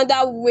think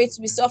another way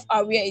to be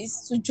self-aware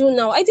is to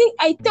journal. I think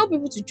I tell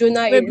people to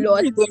journal Wait, a before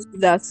lot. you go into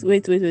that,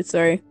 wait,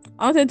 sorry.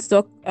 I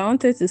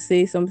wanted to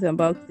say something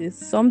about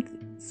this.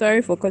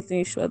 Sorry for cutting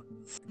you short.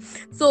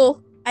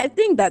 So I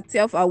think that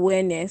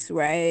self-awareness,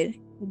 right,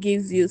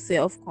 gives you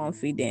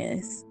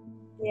self-confidence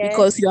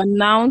because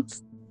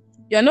Yes.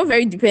 you're not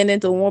very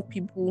dependent on what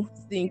people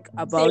think Same.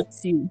 about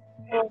you.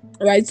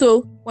 Right.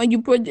 So when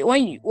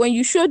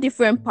you show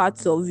different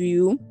parts of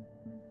you,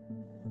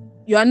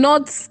 you are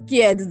not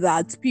scared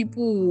that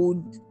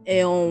people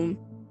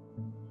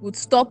would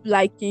stop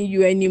liking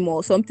you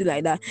anymore, something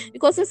like that.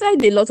 Because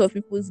inside a lot of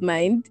people's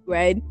mind,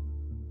 right,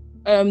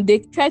 they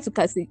try to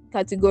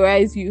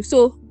categorize you.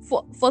 So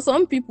for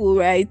some people,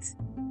 right,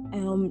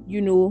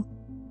 you know,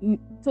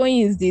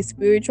 Tony is the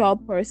spiritual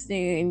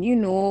person,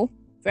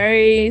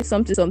 very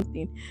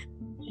something.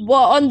 But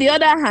on the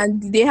other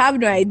hand, they have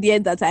no idea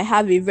that I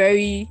have a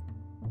very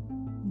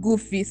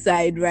goofy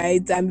side,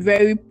 right? I'm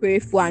very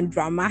playful and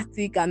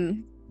dramatic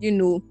and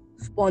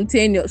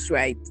spontaneous,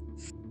 right?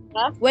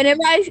 Yeah.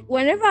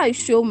 Whenever I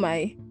show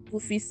my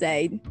goofy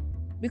side,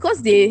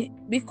 because they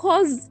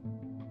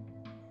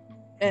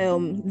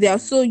are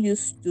so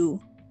used to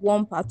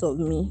one part of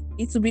me,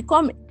 it will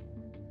become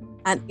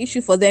an issue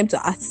for them to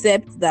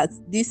accept that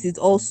this is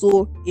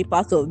also a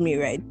part of me,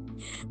 right?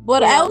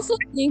 But I Yeah. also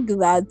think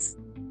that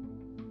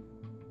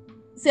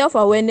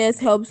self-awareness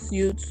helps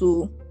you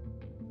to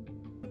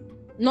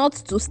not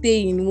to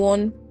stay in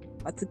one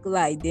particular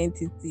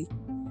identity.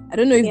 I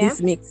don't know if Yeah.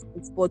 this makes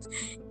sense, but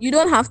you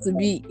don't have to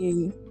be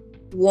in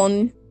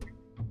one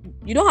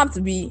you don't have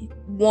to be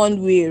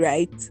one way,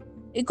 right?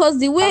 Because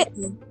the way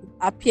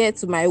I appear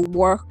to my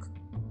work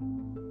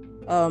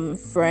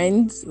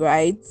friends,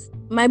 right,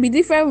 might be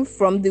different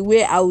from the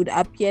way I would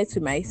appear to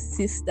my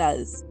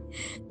sisters.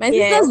 My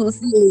Yeah. sisters will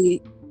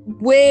see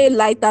a way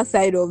lighter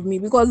side of me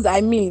because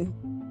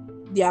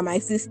they are my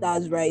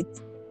sisters, right?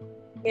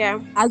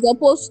 Yeah. As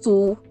opposed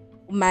to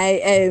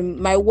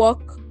my work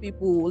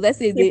people, let's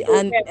say People.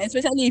 and Yeah.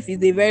 especially if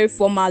it's a very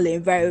formal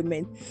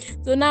environment.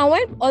 So now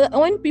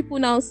when people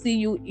now see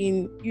you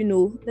in,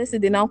 let's say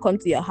they now come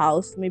to your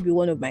house, maybe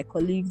one of my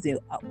colleagues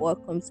at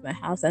work comes to my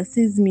house and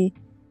sees me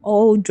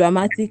all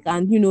dramatic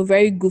and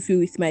very goofy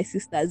with my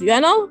sisters, you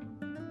are now,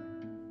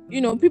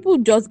 people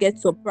just get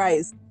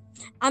surprised.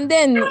 And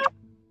then to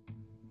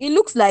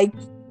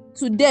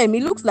them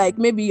it looks like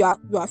maybe you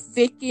are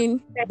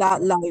faking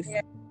that life.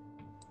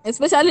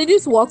 Especially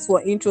this works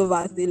for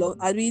introverts a lot.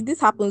 I mean,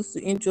 this happens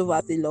to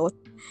introverts a lot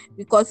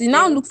because it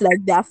now Yeah. looks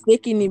like they are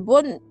faking it,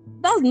 but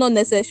that's not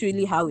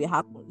necessarily how it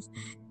happens.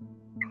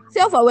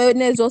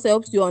 Self-awareness just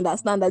helps you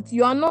understand that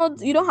you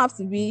don't have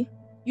to be,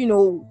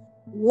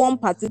 one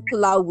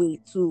particular way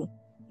too,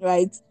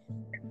 right?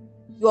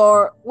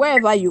 Your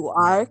wherever you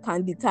are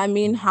can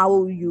determine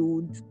how you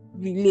would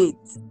relate.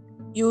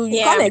 You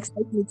can't Yeah.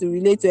 expect me to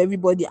relate to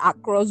everybody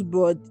across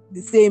board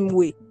the same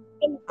way.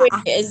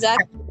 Uh-uh.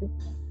 Exactly.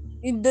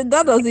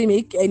 That doesn't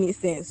make any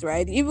sense,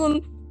 right?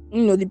 Even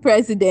the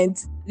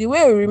president, the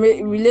way we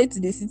relate to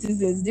the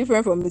citizens is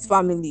different from his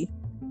family.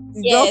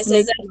 It just Yes.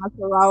 makes Exactly.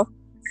 natural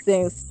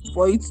sense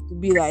for it to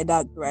be like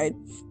that, right?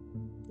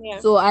 Yeah.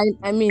 So I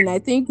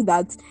think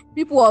that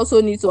people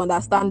also need to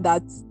understand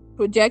that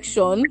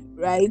projection,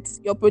 right?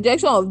 Your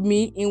projection of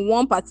me in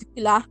one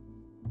particular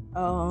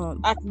Uh,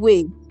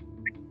 way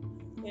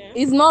yeah.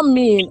 is not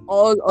me in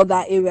all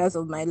other areas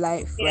of my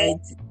life, Yeah.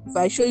 right? If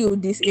I show you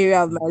this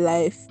area of my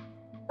life,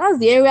 that's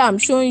the area I'm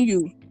showing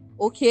you.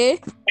 Okay?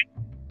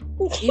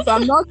 If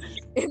I'm not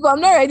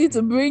ready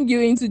to bring you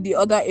into the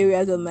other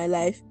areas of my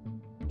life,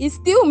 it's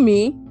still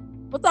me,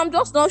 but I'm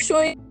just not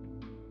showing.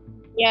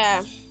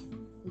 Yeah.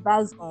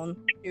 That's on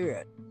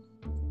period.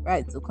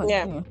 Right, to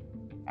Yeah. continue.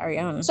 Carry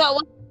on. So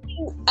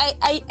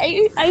I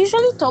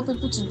usually tell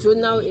people to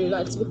journal a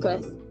lot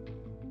because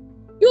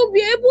you'll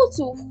be able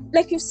to,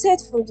 like you said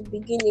from the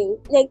beginning,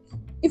 like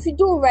if you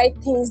don't write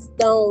things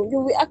down, you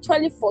will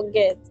actually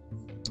forget.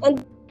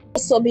 And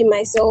also be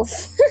myself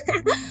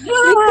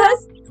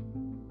because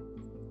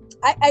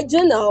I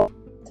journal,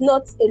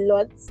 not a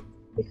lot,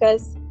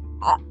 because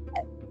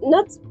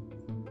not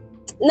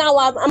now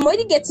I'm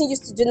already getting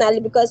used to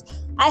journaling because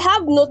I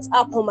have notes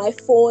app on my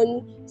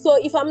phone. So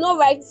if I'm not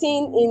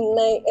writing in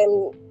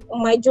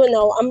my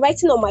journal, I'm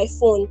writing on my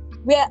phone.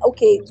 Where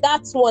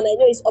that one I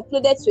know is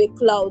uploaded to a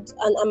cloud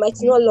and I might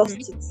not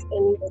lost it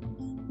anywhere.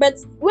 But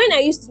when I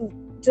used to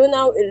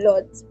journal a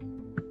lot,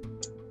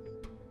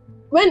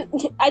 when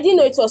I didn't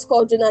know it was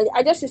called journaling,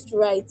 I just used to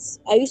write.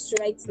 I used to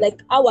write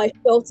like how I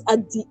felt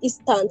at the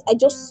instant. I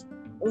just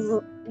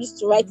used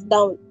to write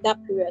down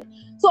that period.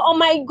 So on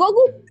my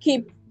Google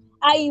Keep,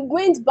 I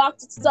went back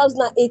to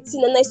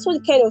 2018 and I saw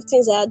the kind of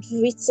things I had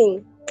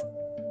written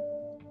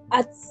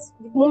at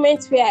the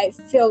moment where I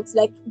felt,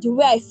 like the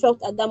way I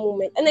felt at that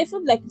moment. And I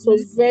felt like it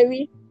was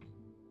very,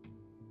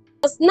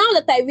 because now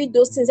that I read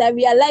those things, I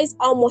realize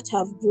how much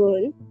I've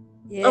grown.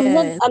 Yeah.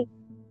 I'm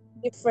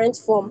different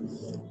from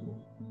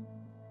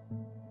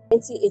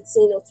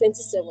 2018 or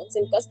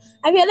 2017, because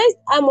I realized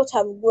how much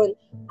I've grown.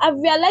 I've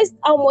realized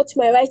how much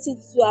my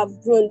writing too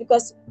have grown,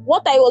 because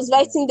what I was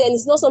writing then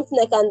is not something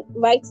I can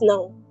write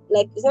now.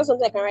 Like, it's not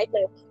something I can write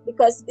now,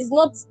 because it's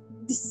not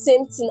the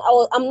same thing.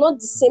 I'm not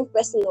the same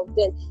person of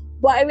then.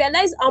 But I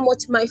realized how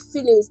much my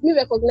feelings, me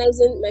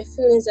recognizing my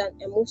feelings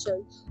and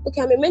emotions.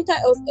 Okay, I'm a mental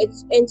health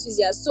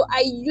enthusiast, so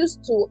I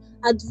used to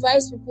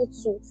advise people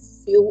to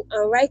feel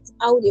and write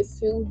how they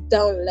feel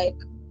down, like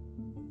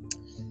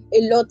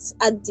a lot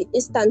at the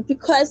instant,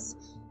 because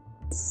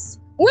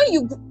when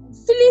you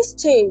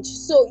feelings change,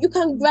 so you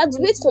can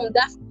graduate from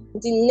that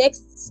the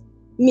next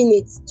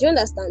minute. Do you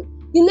understand?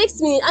 The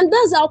next minute, and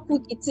that's how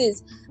quick it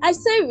is. I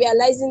started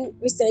realizing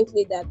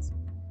recently that,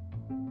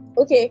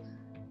 okay,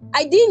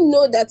 I didn't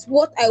know that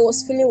what I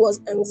was feeling was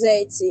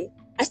anxiety.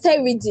 I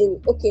started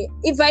reading. Okay,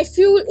 if I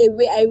feel a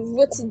way, I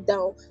wrote it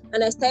down,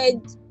 and I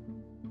started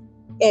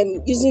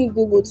using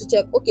Google to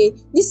check. Okay,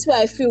 this is where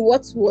I feel.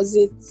 What was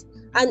it?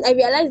 And I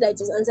realized that it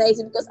was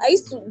anxiety, because I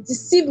used to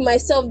deceive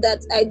myself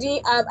that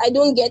I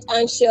don't get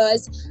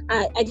anxious,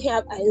 I didn't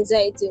have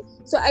anxiety.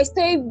 So I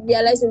started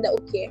realizing that,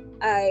 okay,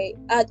 I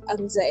had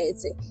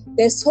anxiety.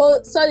 Then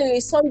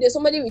suddenly someday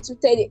somebody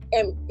retweeted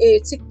a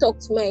TikTok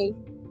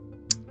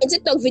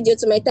video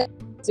to my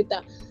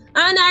Twitter,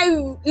 and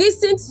I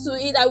listened to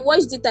it. I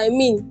watched it. I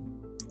mean,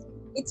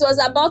 it was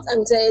about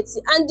anxiety,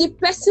 and the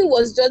person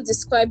was just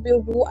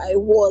describing who I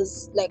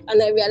was, like,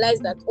 and I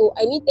realized that, oh,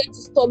 I needed to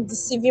stop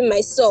deceiving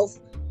myself.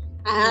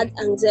 I had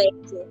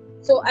anxiety,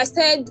 so I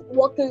started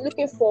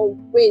looking for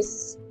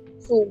ways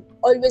to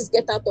always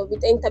get out of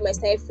it. Anytime I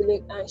started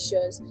feeling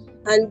anxious,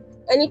 and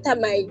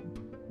anytime I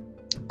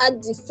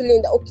had the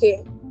feeling that,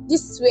 okay,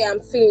 this is where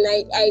I'm feeling,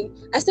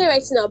 I started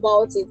writing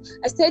about it.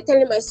 I started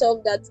telling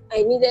myself that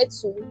I needed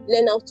to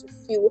learn how to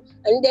feel.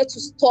 I needed to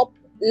stop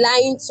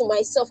lying to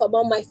myself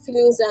about my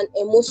feelings and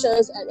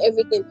emotions and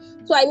everything.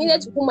 So I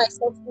needed to put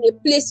myself in a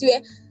place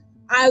where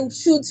I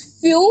should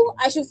feel,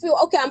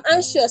 okay, I'm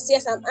anxious.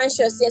 Yes, I'm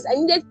anxious. Yes, I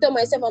needed to tell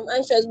myself I'm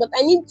anxious, but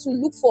I need to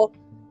look for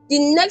the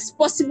next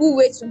possible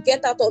way to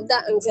get out of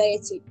that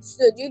anxiety.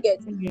 So do you get?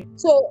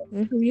 So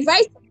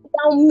writing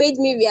down made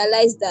me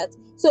realize that.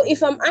 So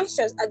if I'm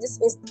anxious at this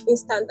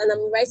instant and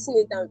I'm writing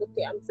it down,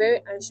 okay, I'm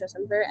very anxious. I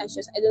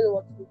don't know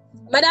what to do.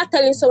 I'm either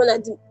telling someone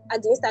at the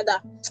instant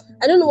that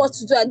I don't know what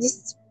to do at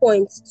this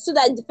point, so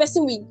that the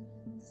person will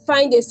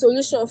find a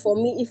solution for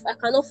me if I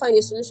cannot find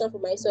a solution for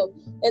myself.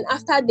 And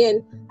after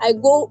then, I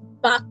go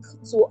back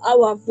to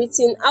how I've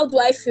written. How do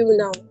I feel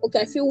now?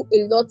 Okay, I feel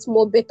a lot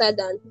more better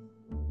than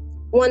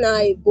 1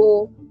 hour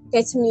ago,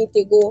 30 minutes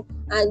ago.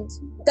 And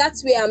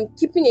that's where I'm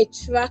keeping a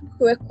track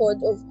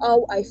record of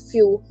how I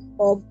feel,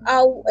 of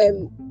how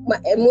my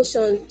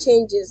emotion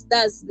changes.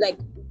 That's like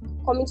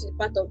coming to the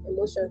part of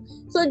emotion.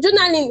 So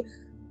journaling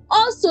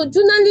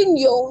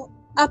your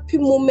happy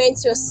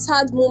moments, your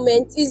sad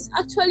moments, is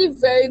actually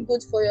very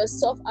good for your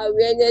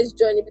self-awareness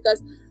journey,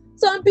 because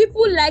some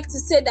people like to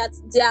say that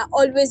they are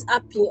always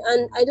happy,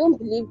 and I don't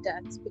believe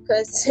that,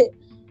 because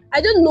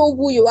I don't know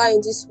who you are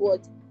in this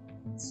world.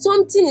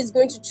 Something is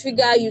going to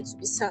trigger you to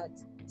be sad.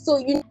 So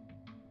you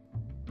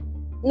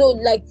know,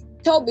 like,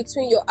 tell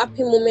between your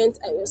happy moments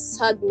and your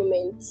sad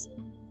moments.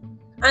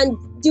 And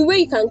the way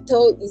you can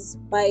tell is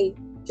by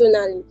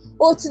journaling.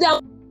 Oh, today I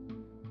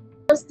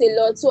danced a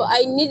lot, so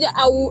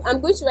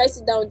I'm going to write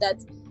it down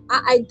that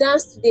I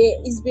danced today.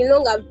 It's been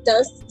long I've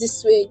danced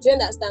this way. Do you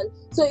understand?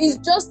 So it's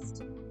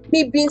just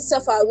me being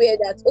self-aware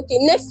that, okay,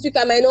 next week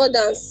I might not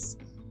dance,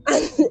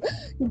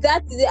 and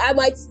that is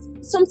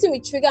it. Something will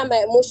trigger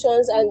my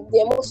emotions, and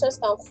the emotions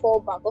can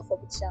fall back off of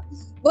each other.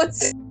 But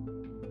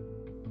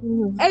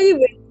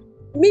anyway,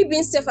 me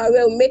being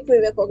self-aware will make me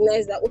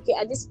recognize that, okay,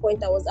 at this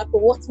point I was happy.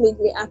 What made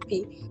me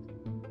happy?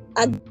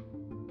 And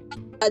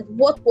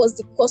what was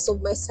the cause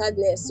of my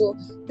sadness? So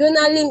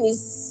journaling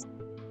is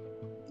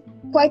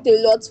quite a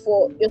lot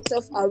for your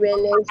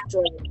self-awareness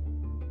journey.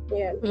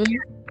 Yeah.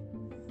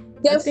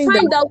 Then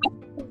find out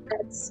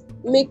that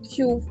make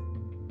you,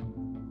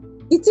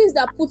 the things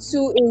that put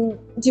you in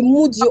the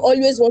mood you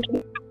always want to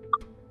be,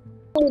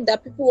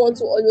 that people want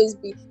to always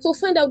be. So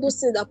find out those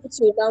things that put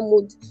you in that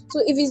mood.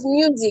 So if it's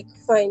music,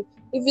 fine.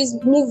 If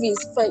it's movies,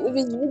 fine. If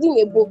it's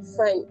reading a book,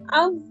 fine.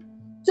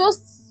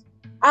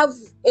 Have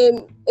a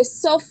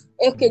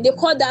okay, they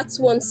call that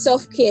one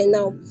self-care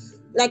now.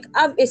 Like,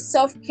 have a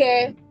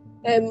self-care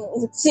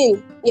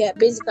routine. Yeah,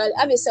 basically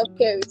have a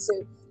self-care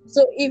routine.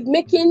 So if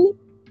making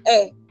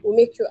will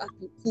make you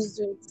happy, please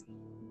do it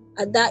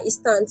at that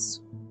instance.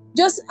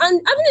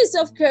 And having a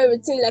self-care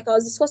routine, like I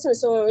was discussing with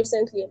someone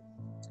recently,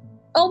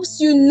 helps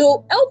you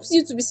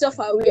to be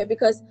self-aware,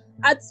 because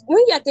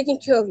when you are taking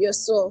care of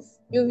yourself,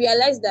 you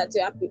realize that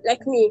you're happy.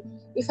 Like me,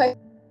 if I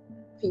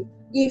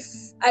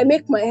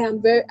make my hair,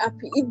 I'm very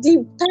happy. If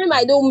the time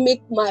I don't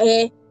make my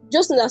hair,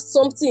 just know that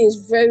something is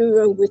very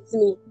wrong with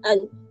me,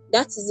 and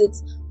that is it.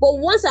 But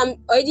once I'm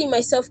already in my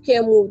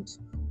self-care mood,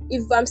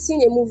 if I'm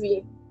seeing a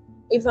movie,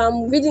 if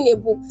I'm reading a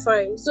book,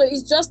 fine. So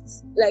it's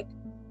just like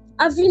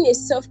having a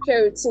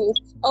self-care routine. It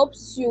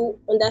helps you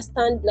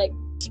understand, like,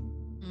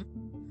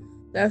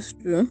 that's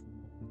true.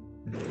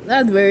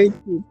 That's very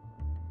true.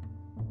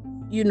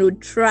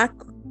 Track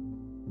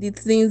the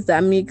things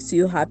that makes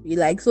you happy.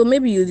 Like, so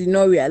maybe you did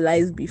not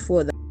realize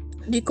before that.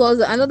 Because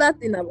another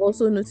thing I've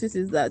also noticed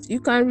is that you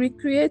can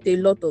recreate a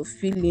lot of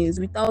feelings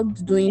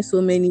without doing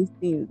so many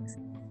things.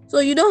 So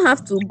you don't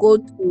have to go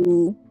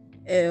to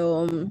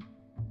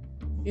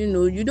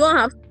you don't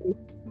have to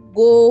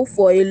go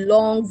for a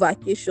long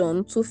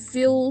vacation to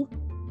feel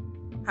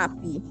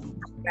happy,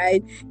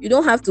 right? You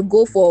don't have to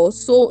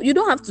you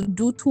don't have to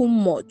do too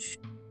much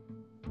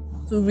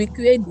to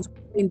recreate the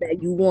feeling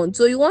that you want.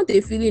 So you want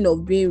a feeling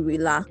of being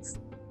relaxed,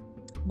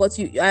 but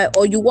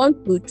or you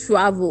want to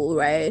travel,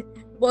 right?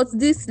 But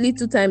this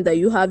little time that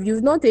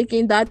you've not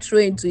taken that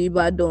train to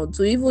Ibadan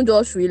to even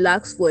just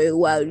relax for a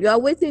while. You are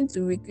waiting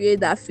to recreate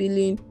that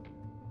feeling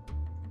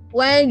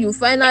when you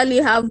finally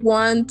have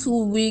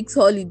 1-2 weeks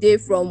holiday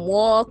from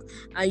work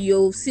and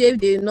you've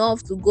saved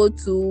enough to go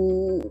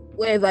to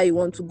wherever you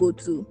want to go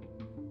to.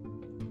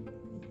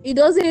 It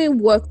doesn't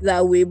work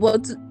that way,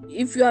 but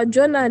if you are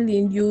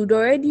journaling, you'd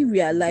already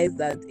realize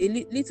that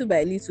little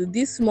by little,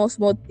 these small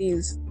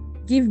things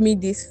give me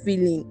this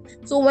feeling.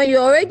 So when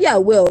you're already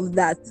aware of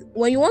that,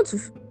 when you want to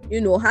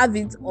have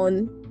it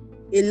on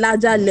a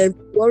larger level,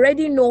 you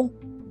already know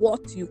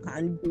what you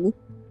can do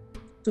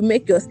to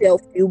make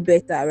yourself feel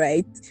better,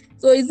 right?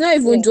 So it's not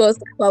even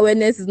just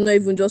awareness, is not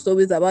even just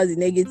always about the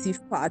negative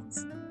part.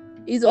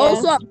 It's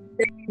also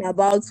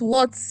about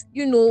what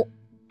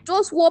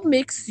just what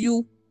makes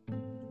you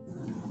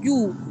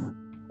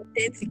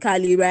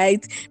authentically,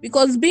 right?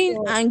 Because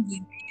being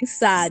angry, being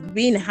sad,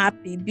 being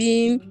happy,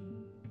 being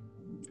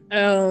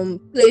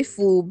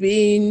playful,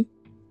 being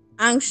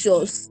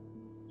anxious,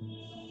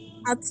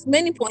 at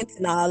many points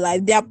in our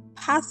life, they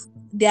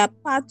are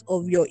part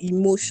of your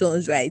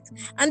emotions, right?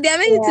 And there are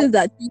many things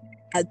that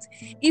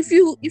if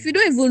you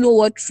don't even know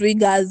what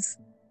triggers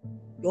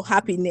your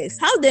happiness,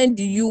 how then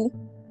do you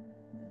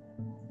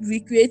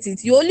recreate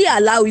it? You only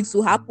allow it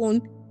to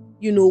happen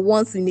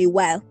once in a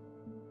while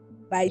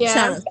by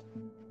chance.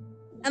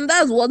 And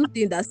that's one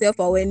thing that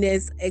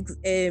self-awareness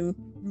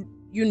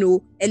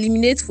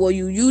eliminates for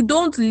you. You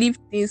don't leave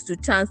things to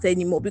chance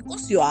anymore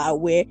because you are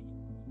aware.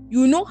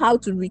 You know how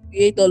to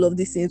recreate all of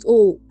these things.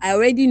 Oh, I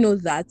already know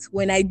that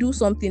when I do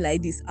something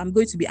like this, I'm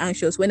going to be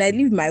anxious. When I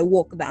leave my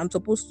work that I'm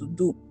supposed to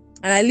do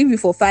and I leave it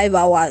for 5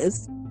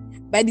 hours,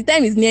 by the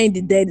time it's nearing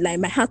the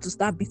deadline, my heart will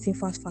start beating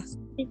fast.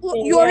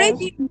 You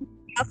already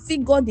have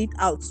figured it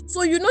out.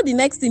 So the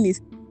next thing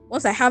is,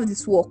 once I have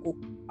this work,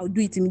 I'll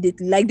do it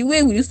immediately. Like the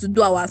way we used to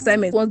do our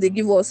assignments once they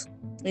give us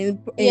in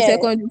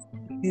secondary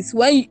school, this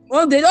when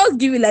they just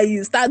give it, like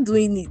you start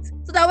doing it.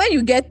 So that when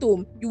you get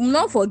home, you will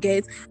not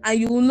forget and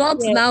you will not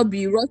now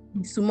be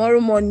rushing tomorrow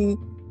morning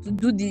to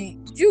do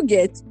you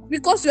get,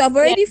 because you have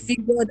already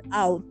figured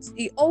out.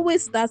 It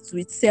always starts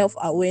with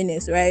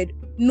self-awareness, right?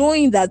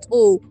 Knowing that,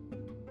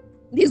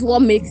 this is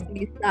what makes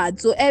me sad.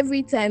 So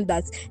every time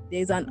that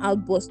there's an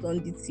outburst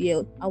on the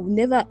TL,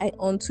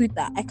 on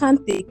Twitter, I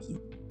can't take it.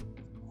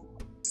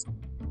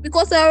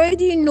 Because I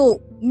already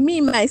know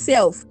me,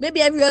 myself.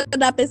 Maybe every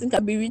other person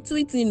can be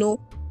retweeting,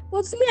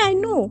 but me, I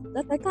know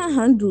that I can't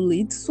handle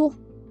it. So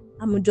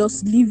I'm gonna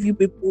just leave you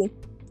people.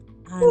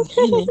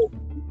 And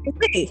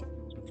okay.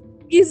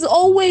 It's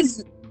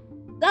always,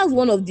 that's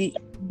one of the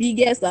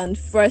biggest and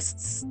first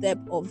step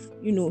of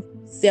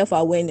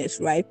self-awareness,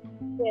 right?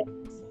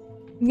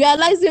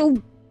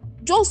 Realizing,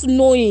 just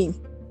knowing,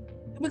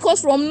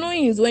 because from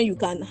knowing is when you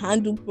can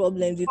handle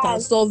problems, you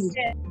can solve it,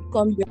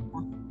 become better.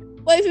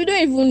 But if you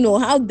don't even know,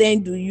 how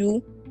then do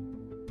you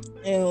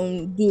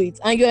do it?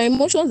 And your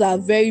emotions are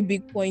very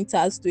big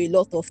pointers to a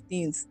lot of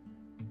things.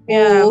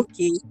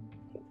 Okay,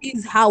 this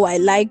is how I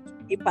like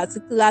a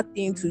particular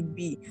thing to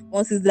be.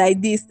 Once it's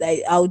like this,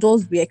 I'll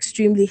just be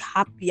extremely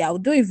happy. I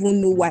don't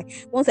even know why.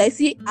 Once I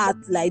see art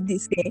like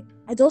this,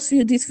 I just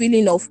feel this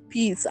feeling of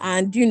peace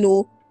and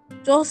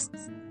just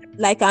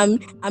like I'm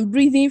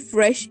breathing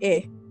fresh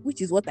air,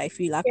 which is what I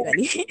feel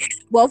actually.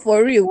 But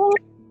for real,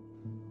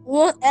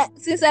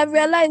 since I've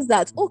realized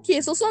that,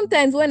 okay, so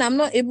sometimes when I'm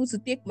not able to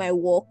take my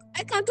walk,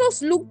 I can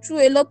just look through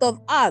a lot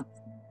of art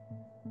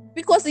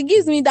because it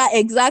gives me that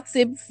exact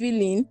same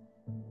feeling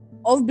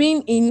of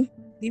being in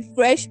the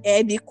fresh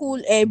air, the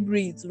cool air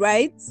breeze,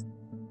 right?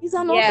 It's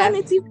an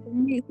alternative for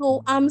me,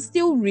 so I'm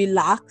still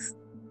relaxed,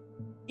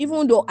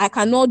 even though I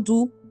cannot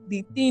do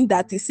the thing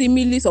that is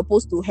seemingly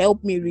supposed to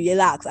help me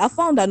relax. I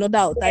found another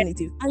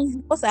alternative, and it's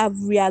because I've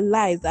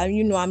realized,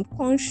 and I'm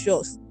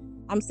conscious,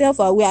 I'm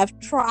self-aware, I've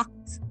tracked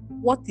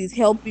what is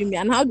helping me.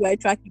 And how do I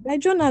track it? By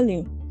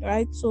journaling,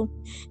 right? So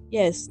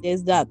yes,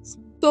 there's that.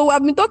 So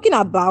I've been talking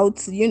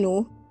about,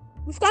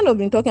 we've kind of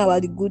been talking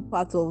about the good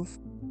part of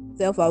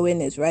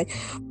self-awareness, right?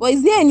 But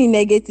is there any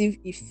negative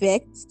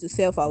effects to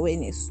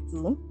self-awareness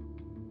too?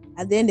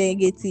 Are there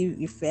negative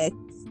effects?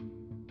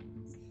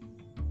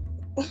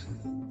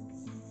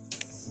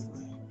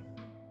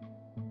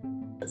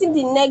 I think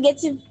the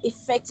negative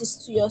effect is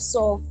to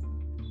yourself.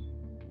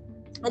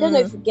 I don't know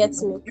if you get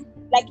me.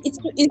 Like it's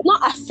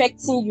not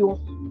affecting you.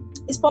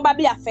 It's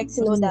probably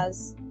affecting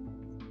others.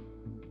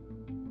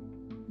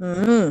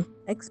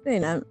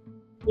 Explain.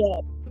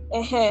 Yeah.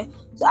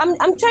 So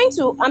I'm trying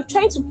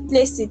to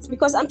place it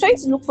because I'm trying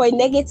to look for a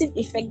negative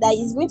effect that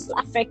is going to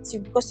affect you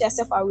because you are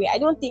self aware.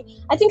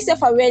 I think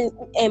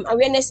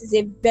awareness is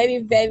a very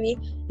very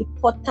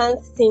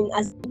important thing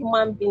as a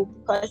human being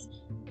because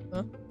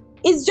Hmm.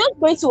 it's just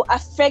going to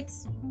affect.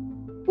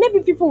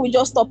 Maybe people will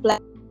just stop like.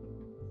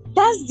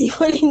 That's the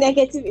only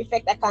negative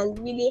effect I can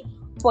really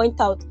point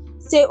out.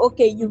 Say,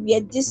 okay, you were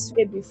this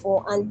way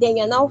before, and then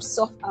you're now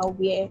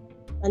self-aware,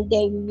 and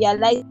then you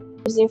realize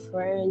losing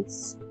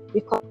friends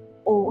because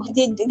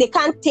they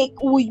can't take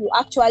who you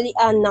actually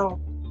are now.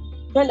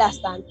 You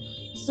understand?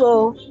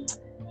 So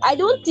I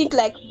don't think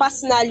like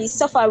personally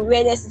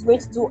self-awareness is going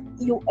to do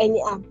you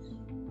any harm.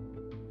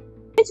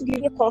 To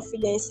give you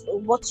confidence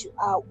in what you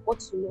are,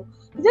 what you know.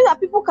 It's just that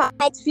people can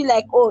might feel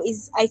like, oh,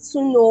 is I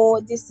too know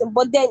this,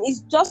 but then it's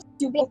just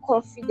you being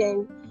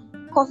confident.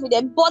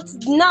 But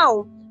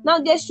now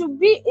there should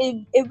be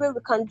a way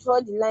we can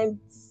draw the line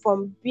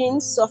from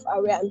being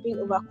self-aware and being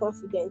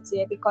overconfident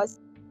here because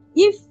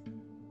if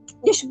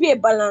there should be a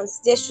balance,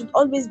 there should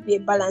always be a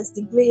balance,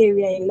 the gray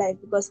area in life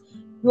because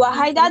you are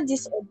either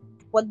this or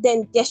but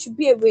then there should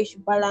be a way you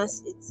should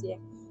balance it here.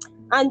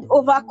 And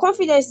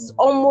overconfidence is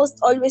almost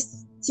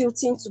always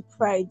tilting to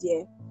pride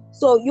here.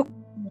 So you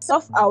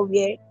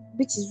self-aware,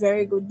 which is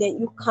very good, then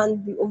you can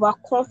be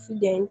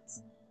overconfident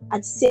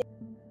at the same,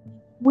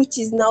 which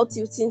is now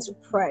tilting to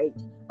pride.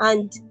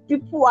 And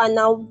people are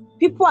no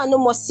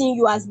more seeing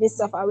you as being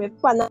self-aware.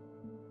 People are now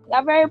they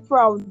are very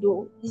proud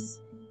though.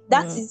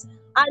 That Hmm. is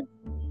and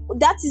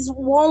that is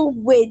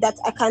one way that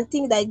I can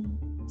think that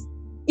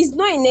it's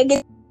not a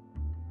negative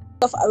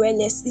of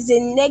awareness, it's a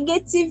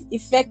negative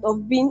effect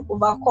of being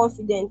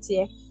overconfident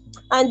here.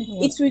 And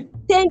Yeah. it will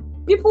tend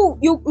people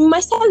you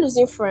might start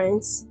losing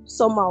friends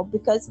somehow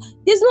because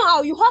there's no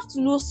how you have to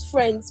lose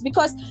friends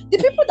because the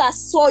people that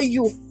saw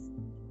you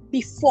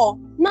before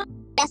now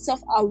they're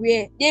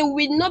self-aware, they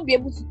will not be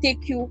able to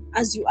take you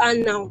as you are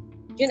now.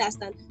 Do you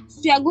understand?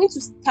 So you are going to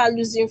start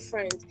losing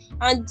friends.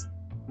 And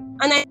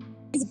I think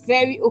it's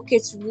very okay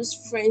to lose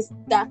friends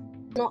that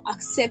not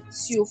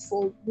accept you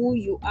for who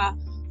you are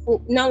for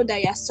now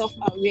that you're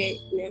self-aware,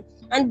 you know?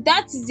 And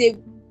that's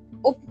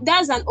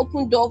an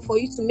open door for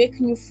you to make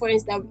new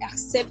friends that will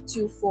accept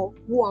you for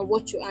who and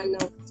what you are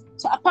now.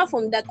 So apart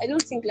from that, I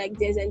don't think like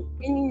there's any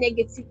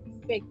negative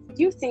effect.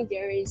 Do you think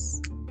there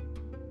is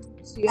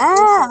to your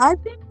answer?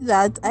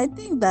 I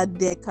think that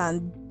there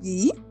can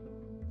be,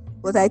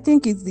 but I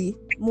think it's the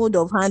mode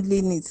of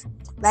handling it.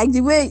 Like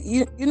the way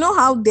you know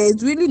how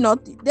there's really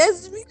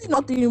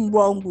nothing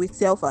wrong with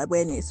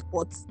self-awareness,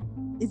 but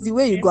it's the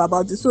way you go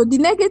about it. So the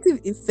negative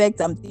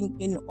effect I'm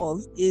thinking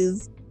of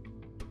is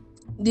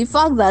the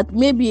fact that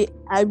maybe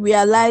I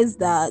realize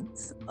that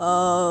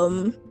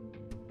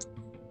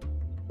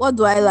what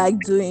do I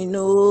like doing?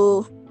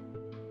 Oh,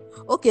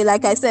 okay,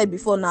 like I said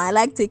before, now I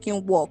like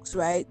taking walks,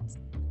 right?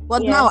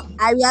 But Yeah. now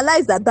I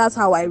realize that that's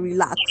how I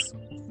relax.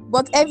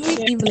 But every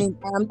Yeah. evening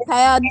I am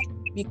tired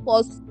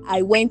because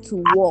I went to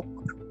work.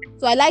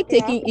 So I like Yeah.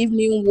 taking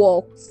evening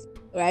walks,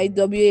 right?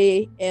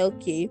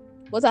 WALK.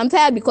 But I'm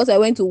tired because I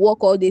went to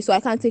work all day, so I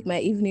can't take my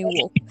evening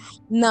walk.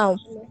 Now,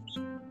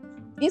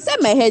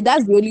 inside my head,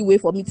 that's the only way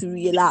for me to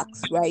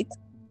relax, right?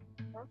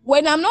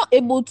 When I'm not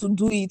able to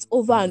do it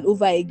over and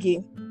over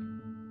again,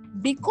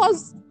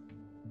 because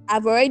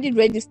I've already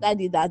registered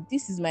it that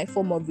this is my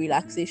form of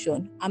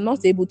relaxation, I'm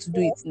not able to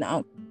do it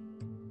now.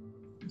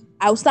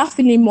 I'll start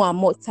feeling more and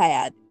more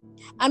tired.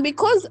 And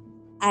because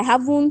I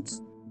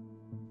haven't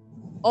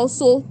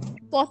also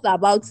thought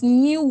about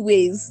new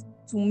ways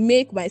to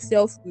make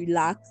myself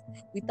relax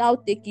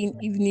without taking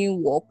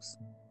evening walks,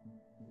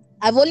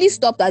 I've only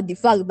stopped at the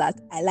fact that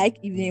I like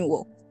evening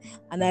walks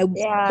and I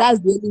Yeah. that's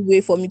the only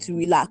way for me to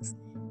relax.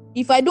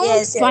 If I don't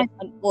Yes, yes. find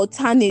an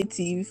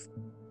alternative,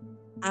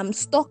 I'm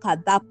stuck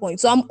at that point.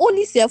 So I'm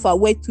only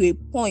self-aware to a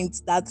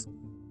point that,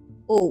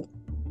 oh,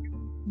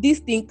 this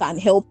thing can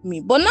help me.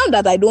 But now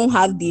that I don't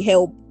have the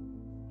help,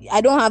 I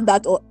don't have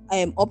that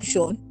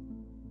option,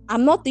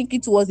 I'm not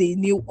thinking towards a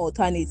new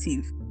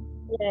alternative.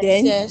 Yes,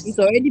 Then yes. it's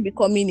already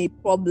becoming a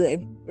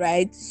problem,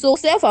 right? So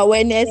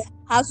self-awareness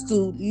has to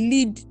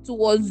lead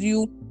towards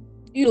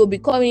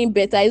becoming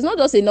better. It's not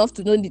just enough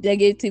to know the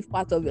negative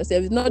part of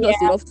yourself. It's not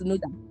just Yeah. enough to know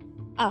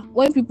that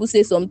when people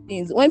say some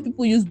things, when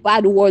people use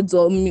bad words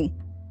on me,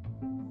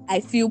 I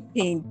feel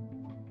pain.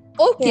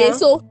 Okay, Yeah.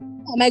 so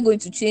how am I going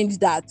to change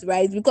that,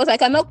 right? Because I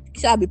cannot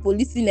be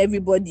policing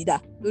everybody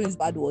that don't use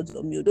bad words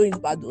on me, or don't use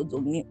bad words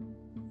on me.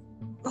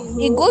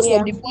 It goes from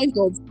Yeah. the point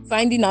of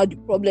finding out the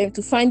problem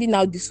to finding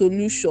out the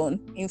solution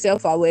in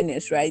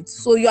self-awareness, right?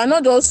 So you are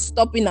not just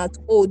stopping at,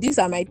 oh, these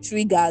are my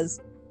triggers,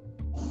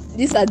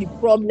 these are the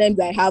problems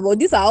I have, or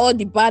these are all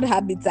the bad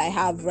habits I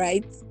have,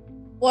 right?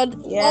 But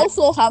Yeah.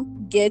 also have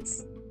to get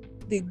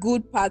the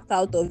good part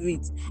out of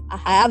it. I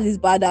have this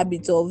bad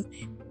habit of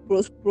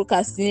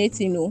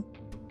procrastinating.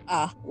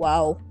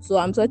 Wow. So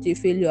I'm such a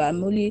failure.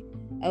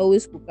 I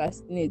always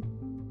procrastinate.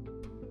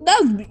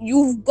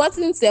 You've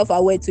gotten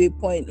self-aware to a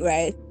point,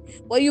 right?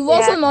 But you've Yeah.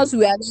 also not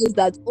realized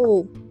that,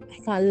 oh, I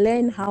can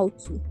learn how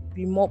to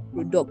be more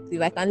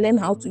productive. I can learn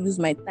how to use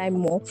my time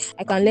more.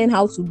 I can learn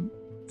how to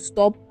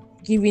stop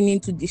giving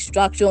into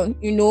distraction,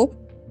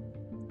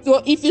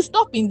 So if you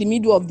stop in the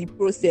middle of the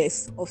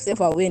process of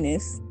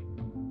self-awareness,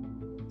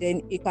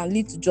 then it can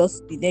lead to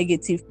just the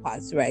negative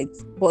parts, right?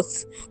 But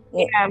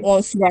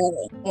once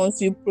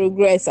you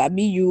progress,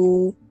 Abi,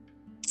 you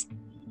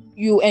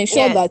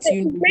ensure that So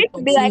you it's meant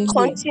to be like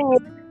continue.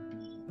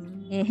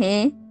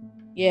 continue.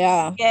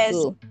 Yeah. Yes.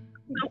 So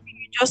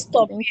You just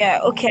stop. Yeah.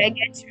 Okay, I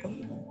get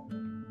you.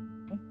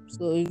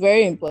 So it's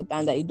very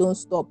important that you don't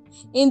stop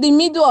in the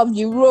middle of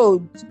the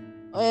road.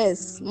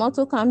 Yes,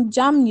 motor can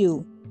jam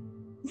you.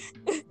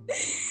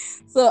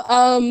 So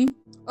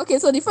okay,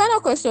 so the final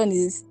question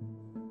is,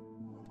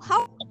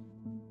 how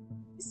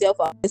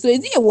self-aware? So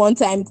is it a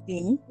one-time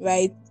thing,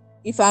 right?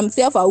 If I'm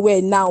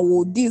self-aware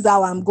now, this is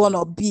how I'm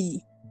gonna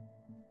be.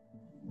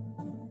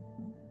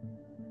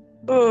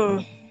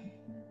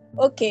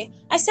 Okay.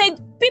 I said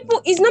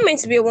people, it's not meant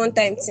to be a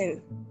one-time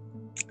thing.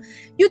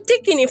 You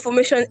take in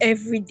information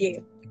every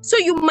day. So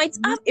you might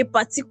have a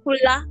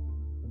particular,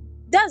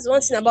 that's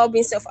one thing about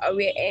being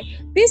self-aware.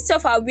 Being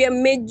self-aware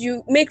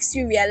makes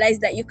you realize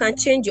that you can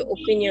change your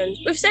opinion.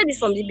 We've said it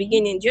from the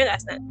beginning. Do you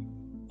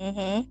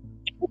understand?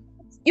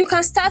 You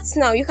can start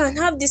now. You can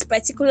have this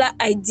particular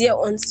idea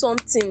on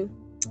something.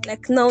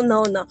 Like now.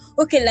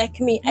 Okay, like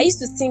me, I used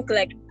to think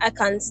like I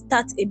can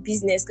start a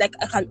business, like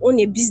I can own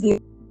a business.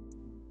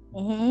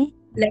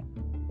 Like,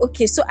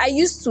 okay, so I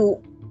used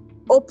to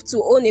hope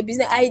to own a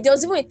business. There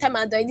was even a time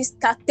I already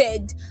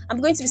started. I'm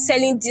going to be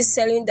selling this,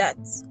 selling that.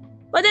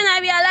 But then I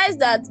realized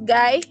that,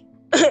 guy,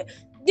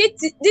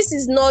 this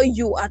is not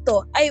you at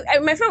all.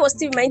 My friend was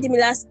still reminding me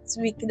last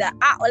week that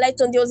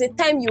Olaiton, there was a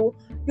time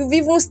you've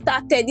even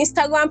started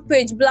Instagram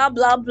page, blah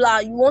blah blah.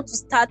 You want to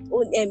start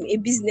on a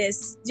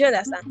business. Do you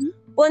understand?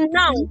 But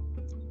now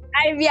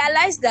I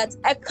realized that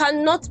I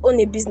cannot own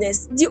a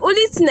business. The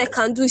only thing I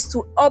can do is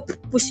to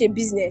push a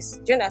business.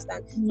 Do you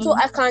understand? So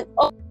I can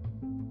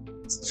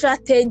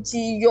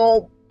strategy,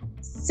 your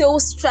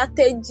sales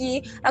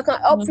strategy. I can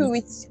help you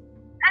with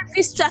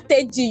every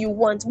strategy you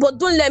want, but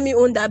don't let me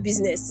own that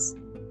business.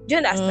 Do you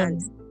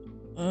understand?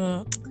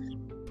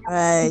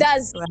 Right.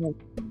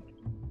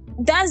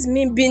 That's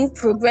me being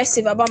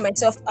progressive about my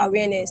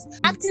self-awareness,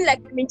 acting like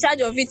I'm in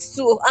charge of it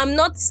too. I'm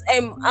not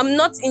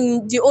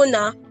in the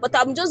owner, but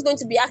I'm just going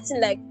to be acting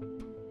like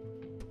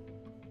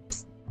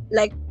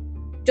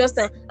just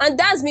and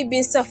that's me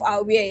being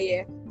self-aware.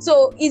 Yeah.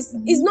 So it's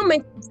not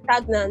meant to be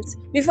stagnant.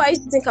 Before I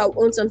used to think I would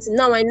own something.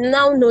 Now I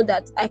know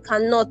that I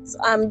cannot.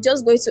 I'm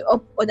just going to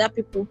help other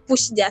people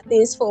push their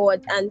things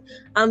forward, and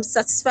I'm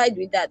satisfied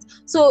with that.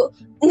 So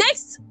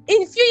next,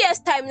 in a few years'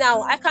 time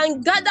now, I can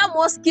gather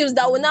more skills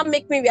that will not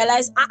make me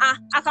realize, I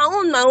can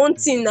own my own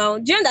thing now.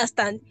 Do you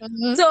understand?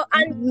 So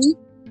and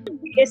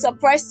be a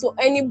surprise to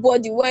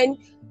anybody when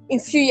in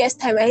few years'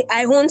 time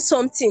I own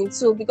something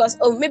too, because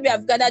maybe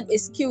I've gathered a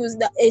skill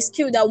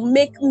that will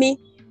make me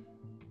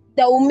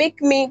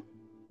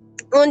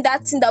own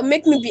that thing, that will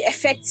make me be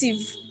effective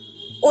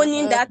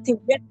owning that thing.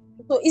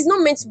 So it's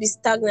not meant to be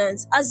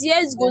stagnant. As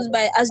years goes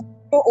by, as you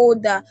grow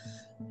older,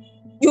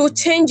 you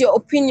change your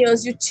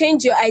opinions, you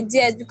change your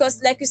ideas,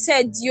 because like you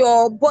said,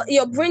 your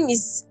brain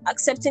is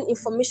accepting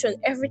information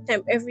every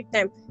time.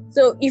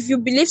 So if you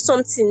believe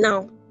something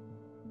now,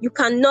 you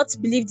cannot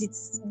believe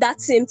that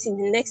same thing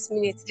the next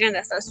minute. Do you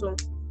understand? So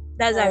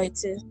that's how it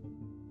is.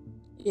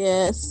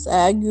 Yes,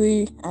 I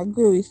agree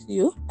with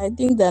you. I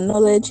think that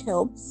knowledge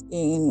helps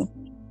in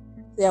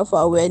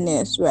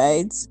self-awareness,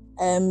 right?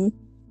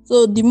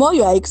 So the more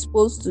you are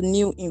exposed to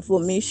new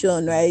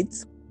information, right,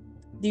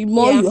 the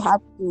more you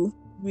have to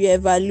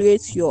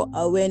reevaluate your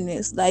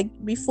awareness. Like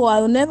before,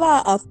 I would never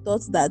have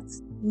thought that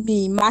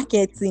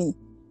marketing,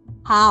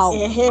 how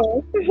I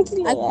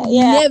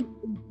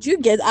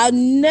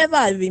never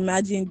have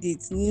imagined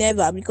it.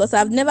 Never, because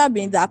I've never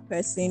been that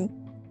person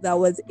that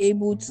was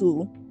able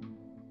to.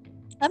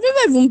 I've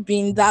never even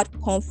been that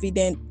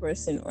confident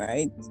person,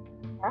 right?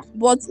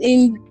 But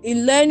in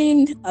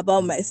learning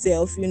about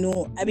myself,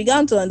 I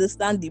began to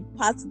understand the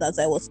parts that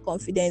I was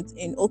confident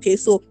in. Okay,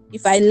 so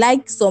if I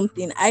like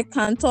something, I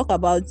can talk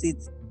about it,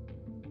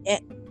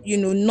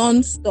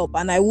 non-stop,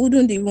 and I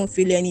wouldn't even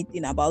feel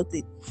anything about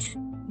it.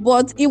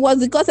 But it was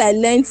because I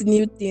learned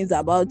new things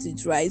about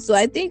it, right? So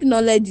I think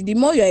knowledge, the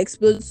more you're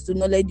exposed to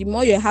knowledge, the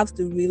more you have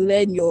to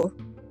relearn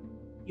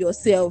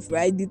yourself,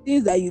 right? The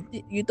things that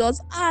you thought,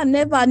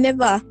 never,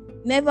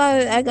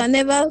 I can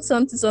never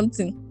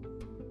something.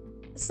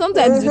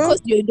 Sometimes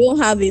because you don't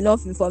have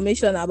enough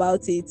information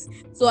about it.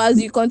 So as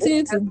you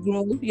continue to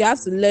grow, you have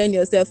to learn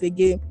yourself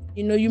again.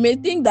 You may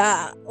think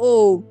that,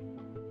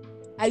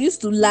 I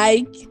used to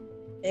like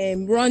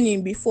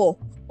running before,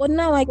 but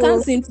now I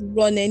can't seem to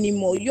run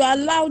anymore. You're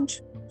allowed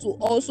to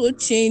also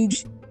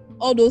change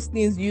all those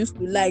things you used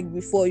to like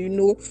before,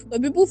 So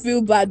people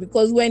feel bad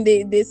because when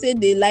they say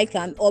they like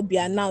an hobby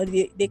and now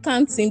they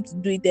can't seem to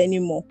do it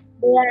anymore.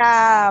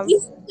 Yeah.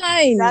 It's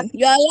fine.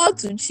 You're allowed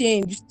to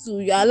change too.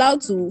 You're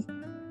allowed to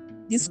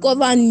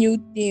discover new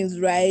things,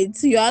 right?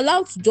 So you're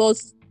allowed to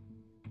just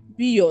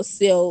be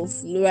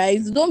yourself, right?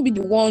 Don't be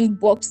the one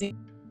boxing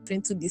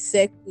into the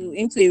circle,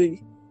 into a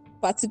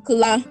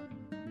particular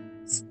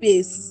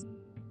space,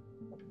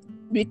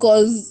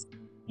 because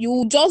you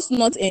will just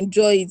not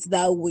enjoy it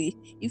that way.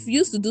 If you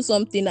used to do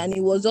something and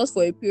it was just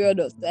for a period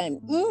of time,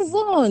 move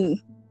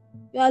on.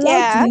 You're allowed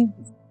Yeah. to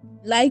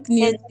like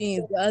new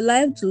things. You're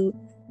allowed to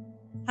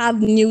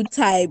have new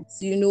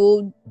types, you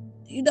know.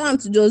 You don't have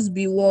to just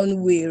be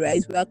one way,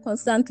 right? We are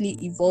constantly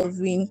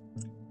evolving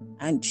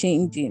and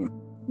changing.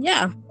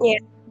 Yeah. Yeah.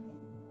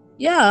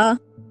 Yeah.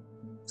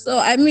 So,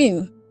 I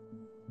mean,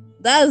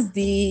 that's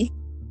the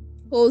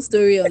whole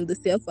story on the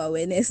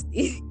self-awareness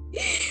thing.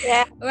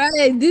 Yeah.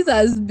 Right, this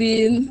has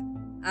been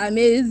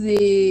amazing.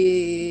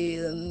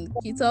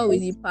 Kita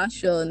with the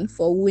passion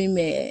for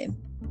women.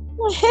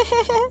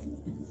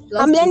 I'm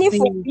Love to learning see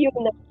from you. you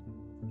now.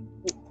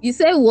 You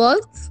say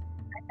what?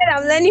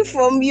 I'm learning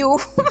from you.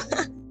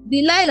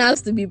 The line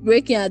has to be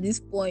breaking at this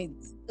point.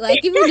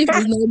 Like, even if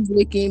it's not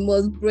breaking, it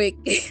must break.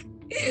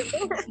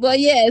 But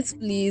yes,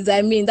 please.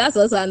 I mean, that's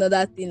also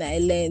another thing I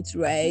learned,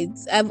 right?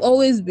 I've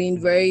always been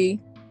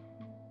very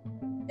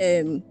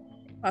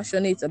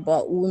passionate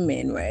about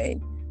women, right?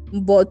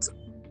 But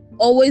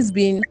always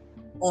been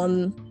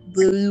on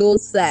the low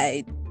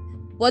side.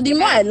 But the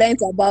more I learned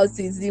about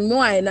it, the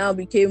more I now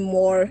became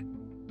more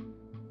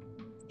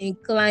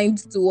inclined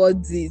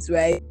towards it,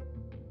 right?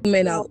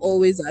 Women have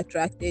always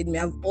attracted me.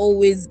 I've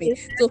always been.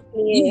 So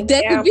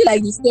there could be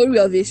like the story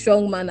of a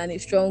strong man and a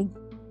strong,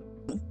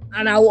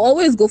 and I will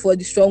always go for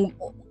the strong.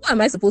 Who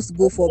am I supposed to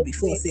go for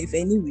before safe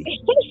anyway?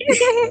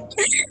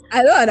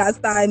 I don't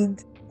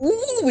understand. Who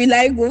will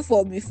I go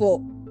for before?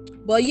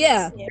 But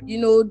yeah, you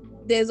know,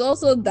 there's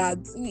also that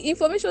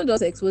information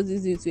just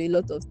exposes you to a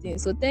lot of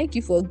things. So thank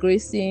you for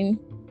gracing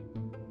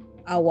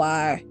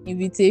our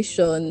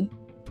invitation.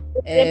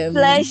 It's a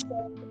pleasure.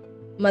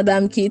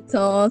 Madam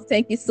Kintan,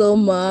 thank you so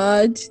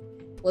much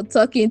for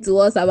talking to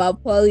us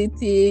about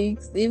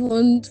politics.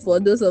 Even for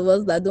those of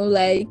us that don't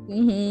like,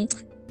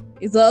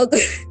 it's all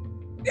good.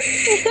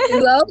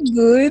 It's all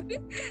good.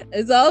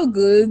 It's all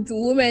good.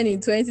 Women in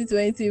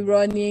 2020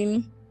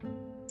 running.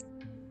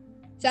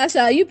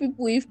 Shasha, you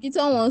people, if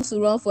Kintan wants to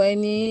run for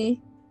any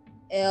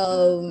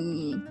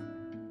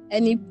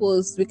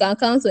post, we can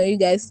count on you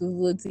guys to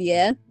vote.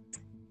 Yeah.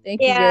 Thank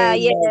you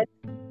very much.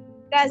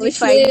 That's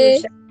if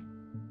I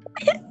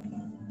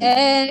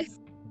do.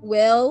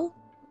 Well,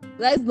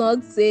 let's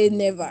not say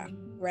never,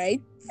 right?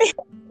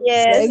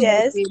 Yes. Let's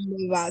not say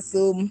never.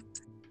 So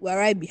we're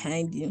right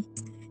behind you.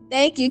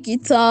 Thank you,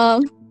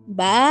 Kintan.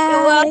 Bye.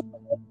 You're welcome.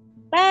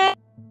 Bye.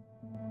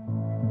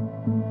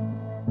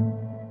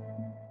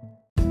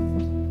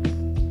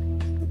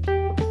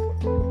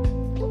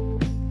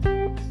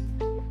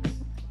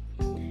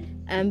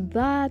 And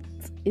that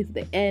is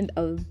the end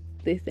of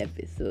this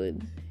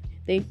episode.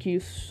 Thank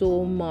you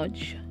so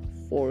much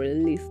for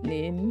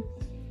listening.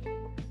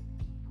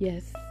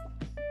 Yes,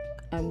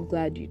 I'm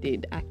glad you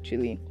did,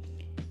 actually.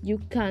 You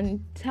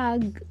can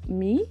tag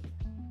me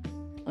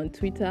on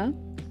Twitter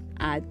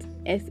at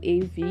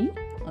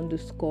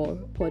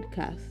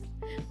SAV_podcast.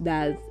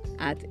 That's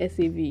at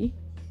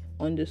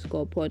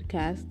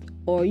SAV_podcast,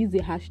 or use the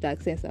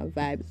hashtag Sense and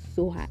Vibes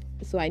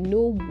so I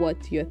know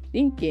what you're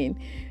thinking,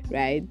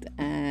 right?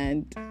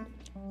 And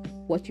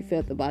what you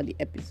felt about the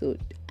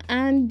episode.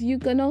 And you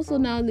can also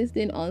now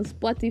listen on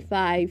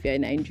Spotify if you're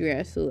in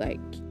Nigeria. So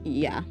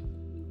yeah.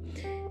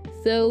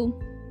 So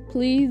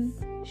please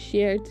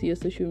share to your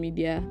social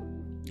media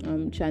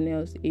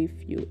channels if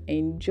you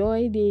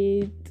enjoyed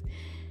it.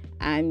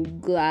 I'm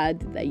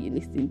glad that you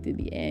listened to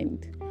the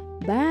end.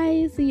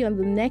 Bye. See you on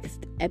the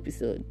next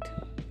episode.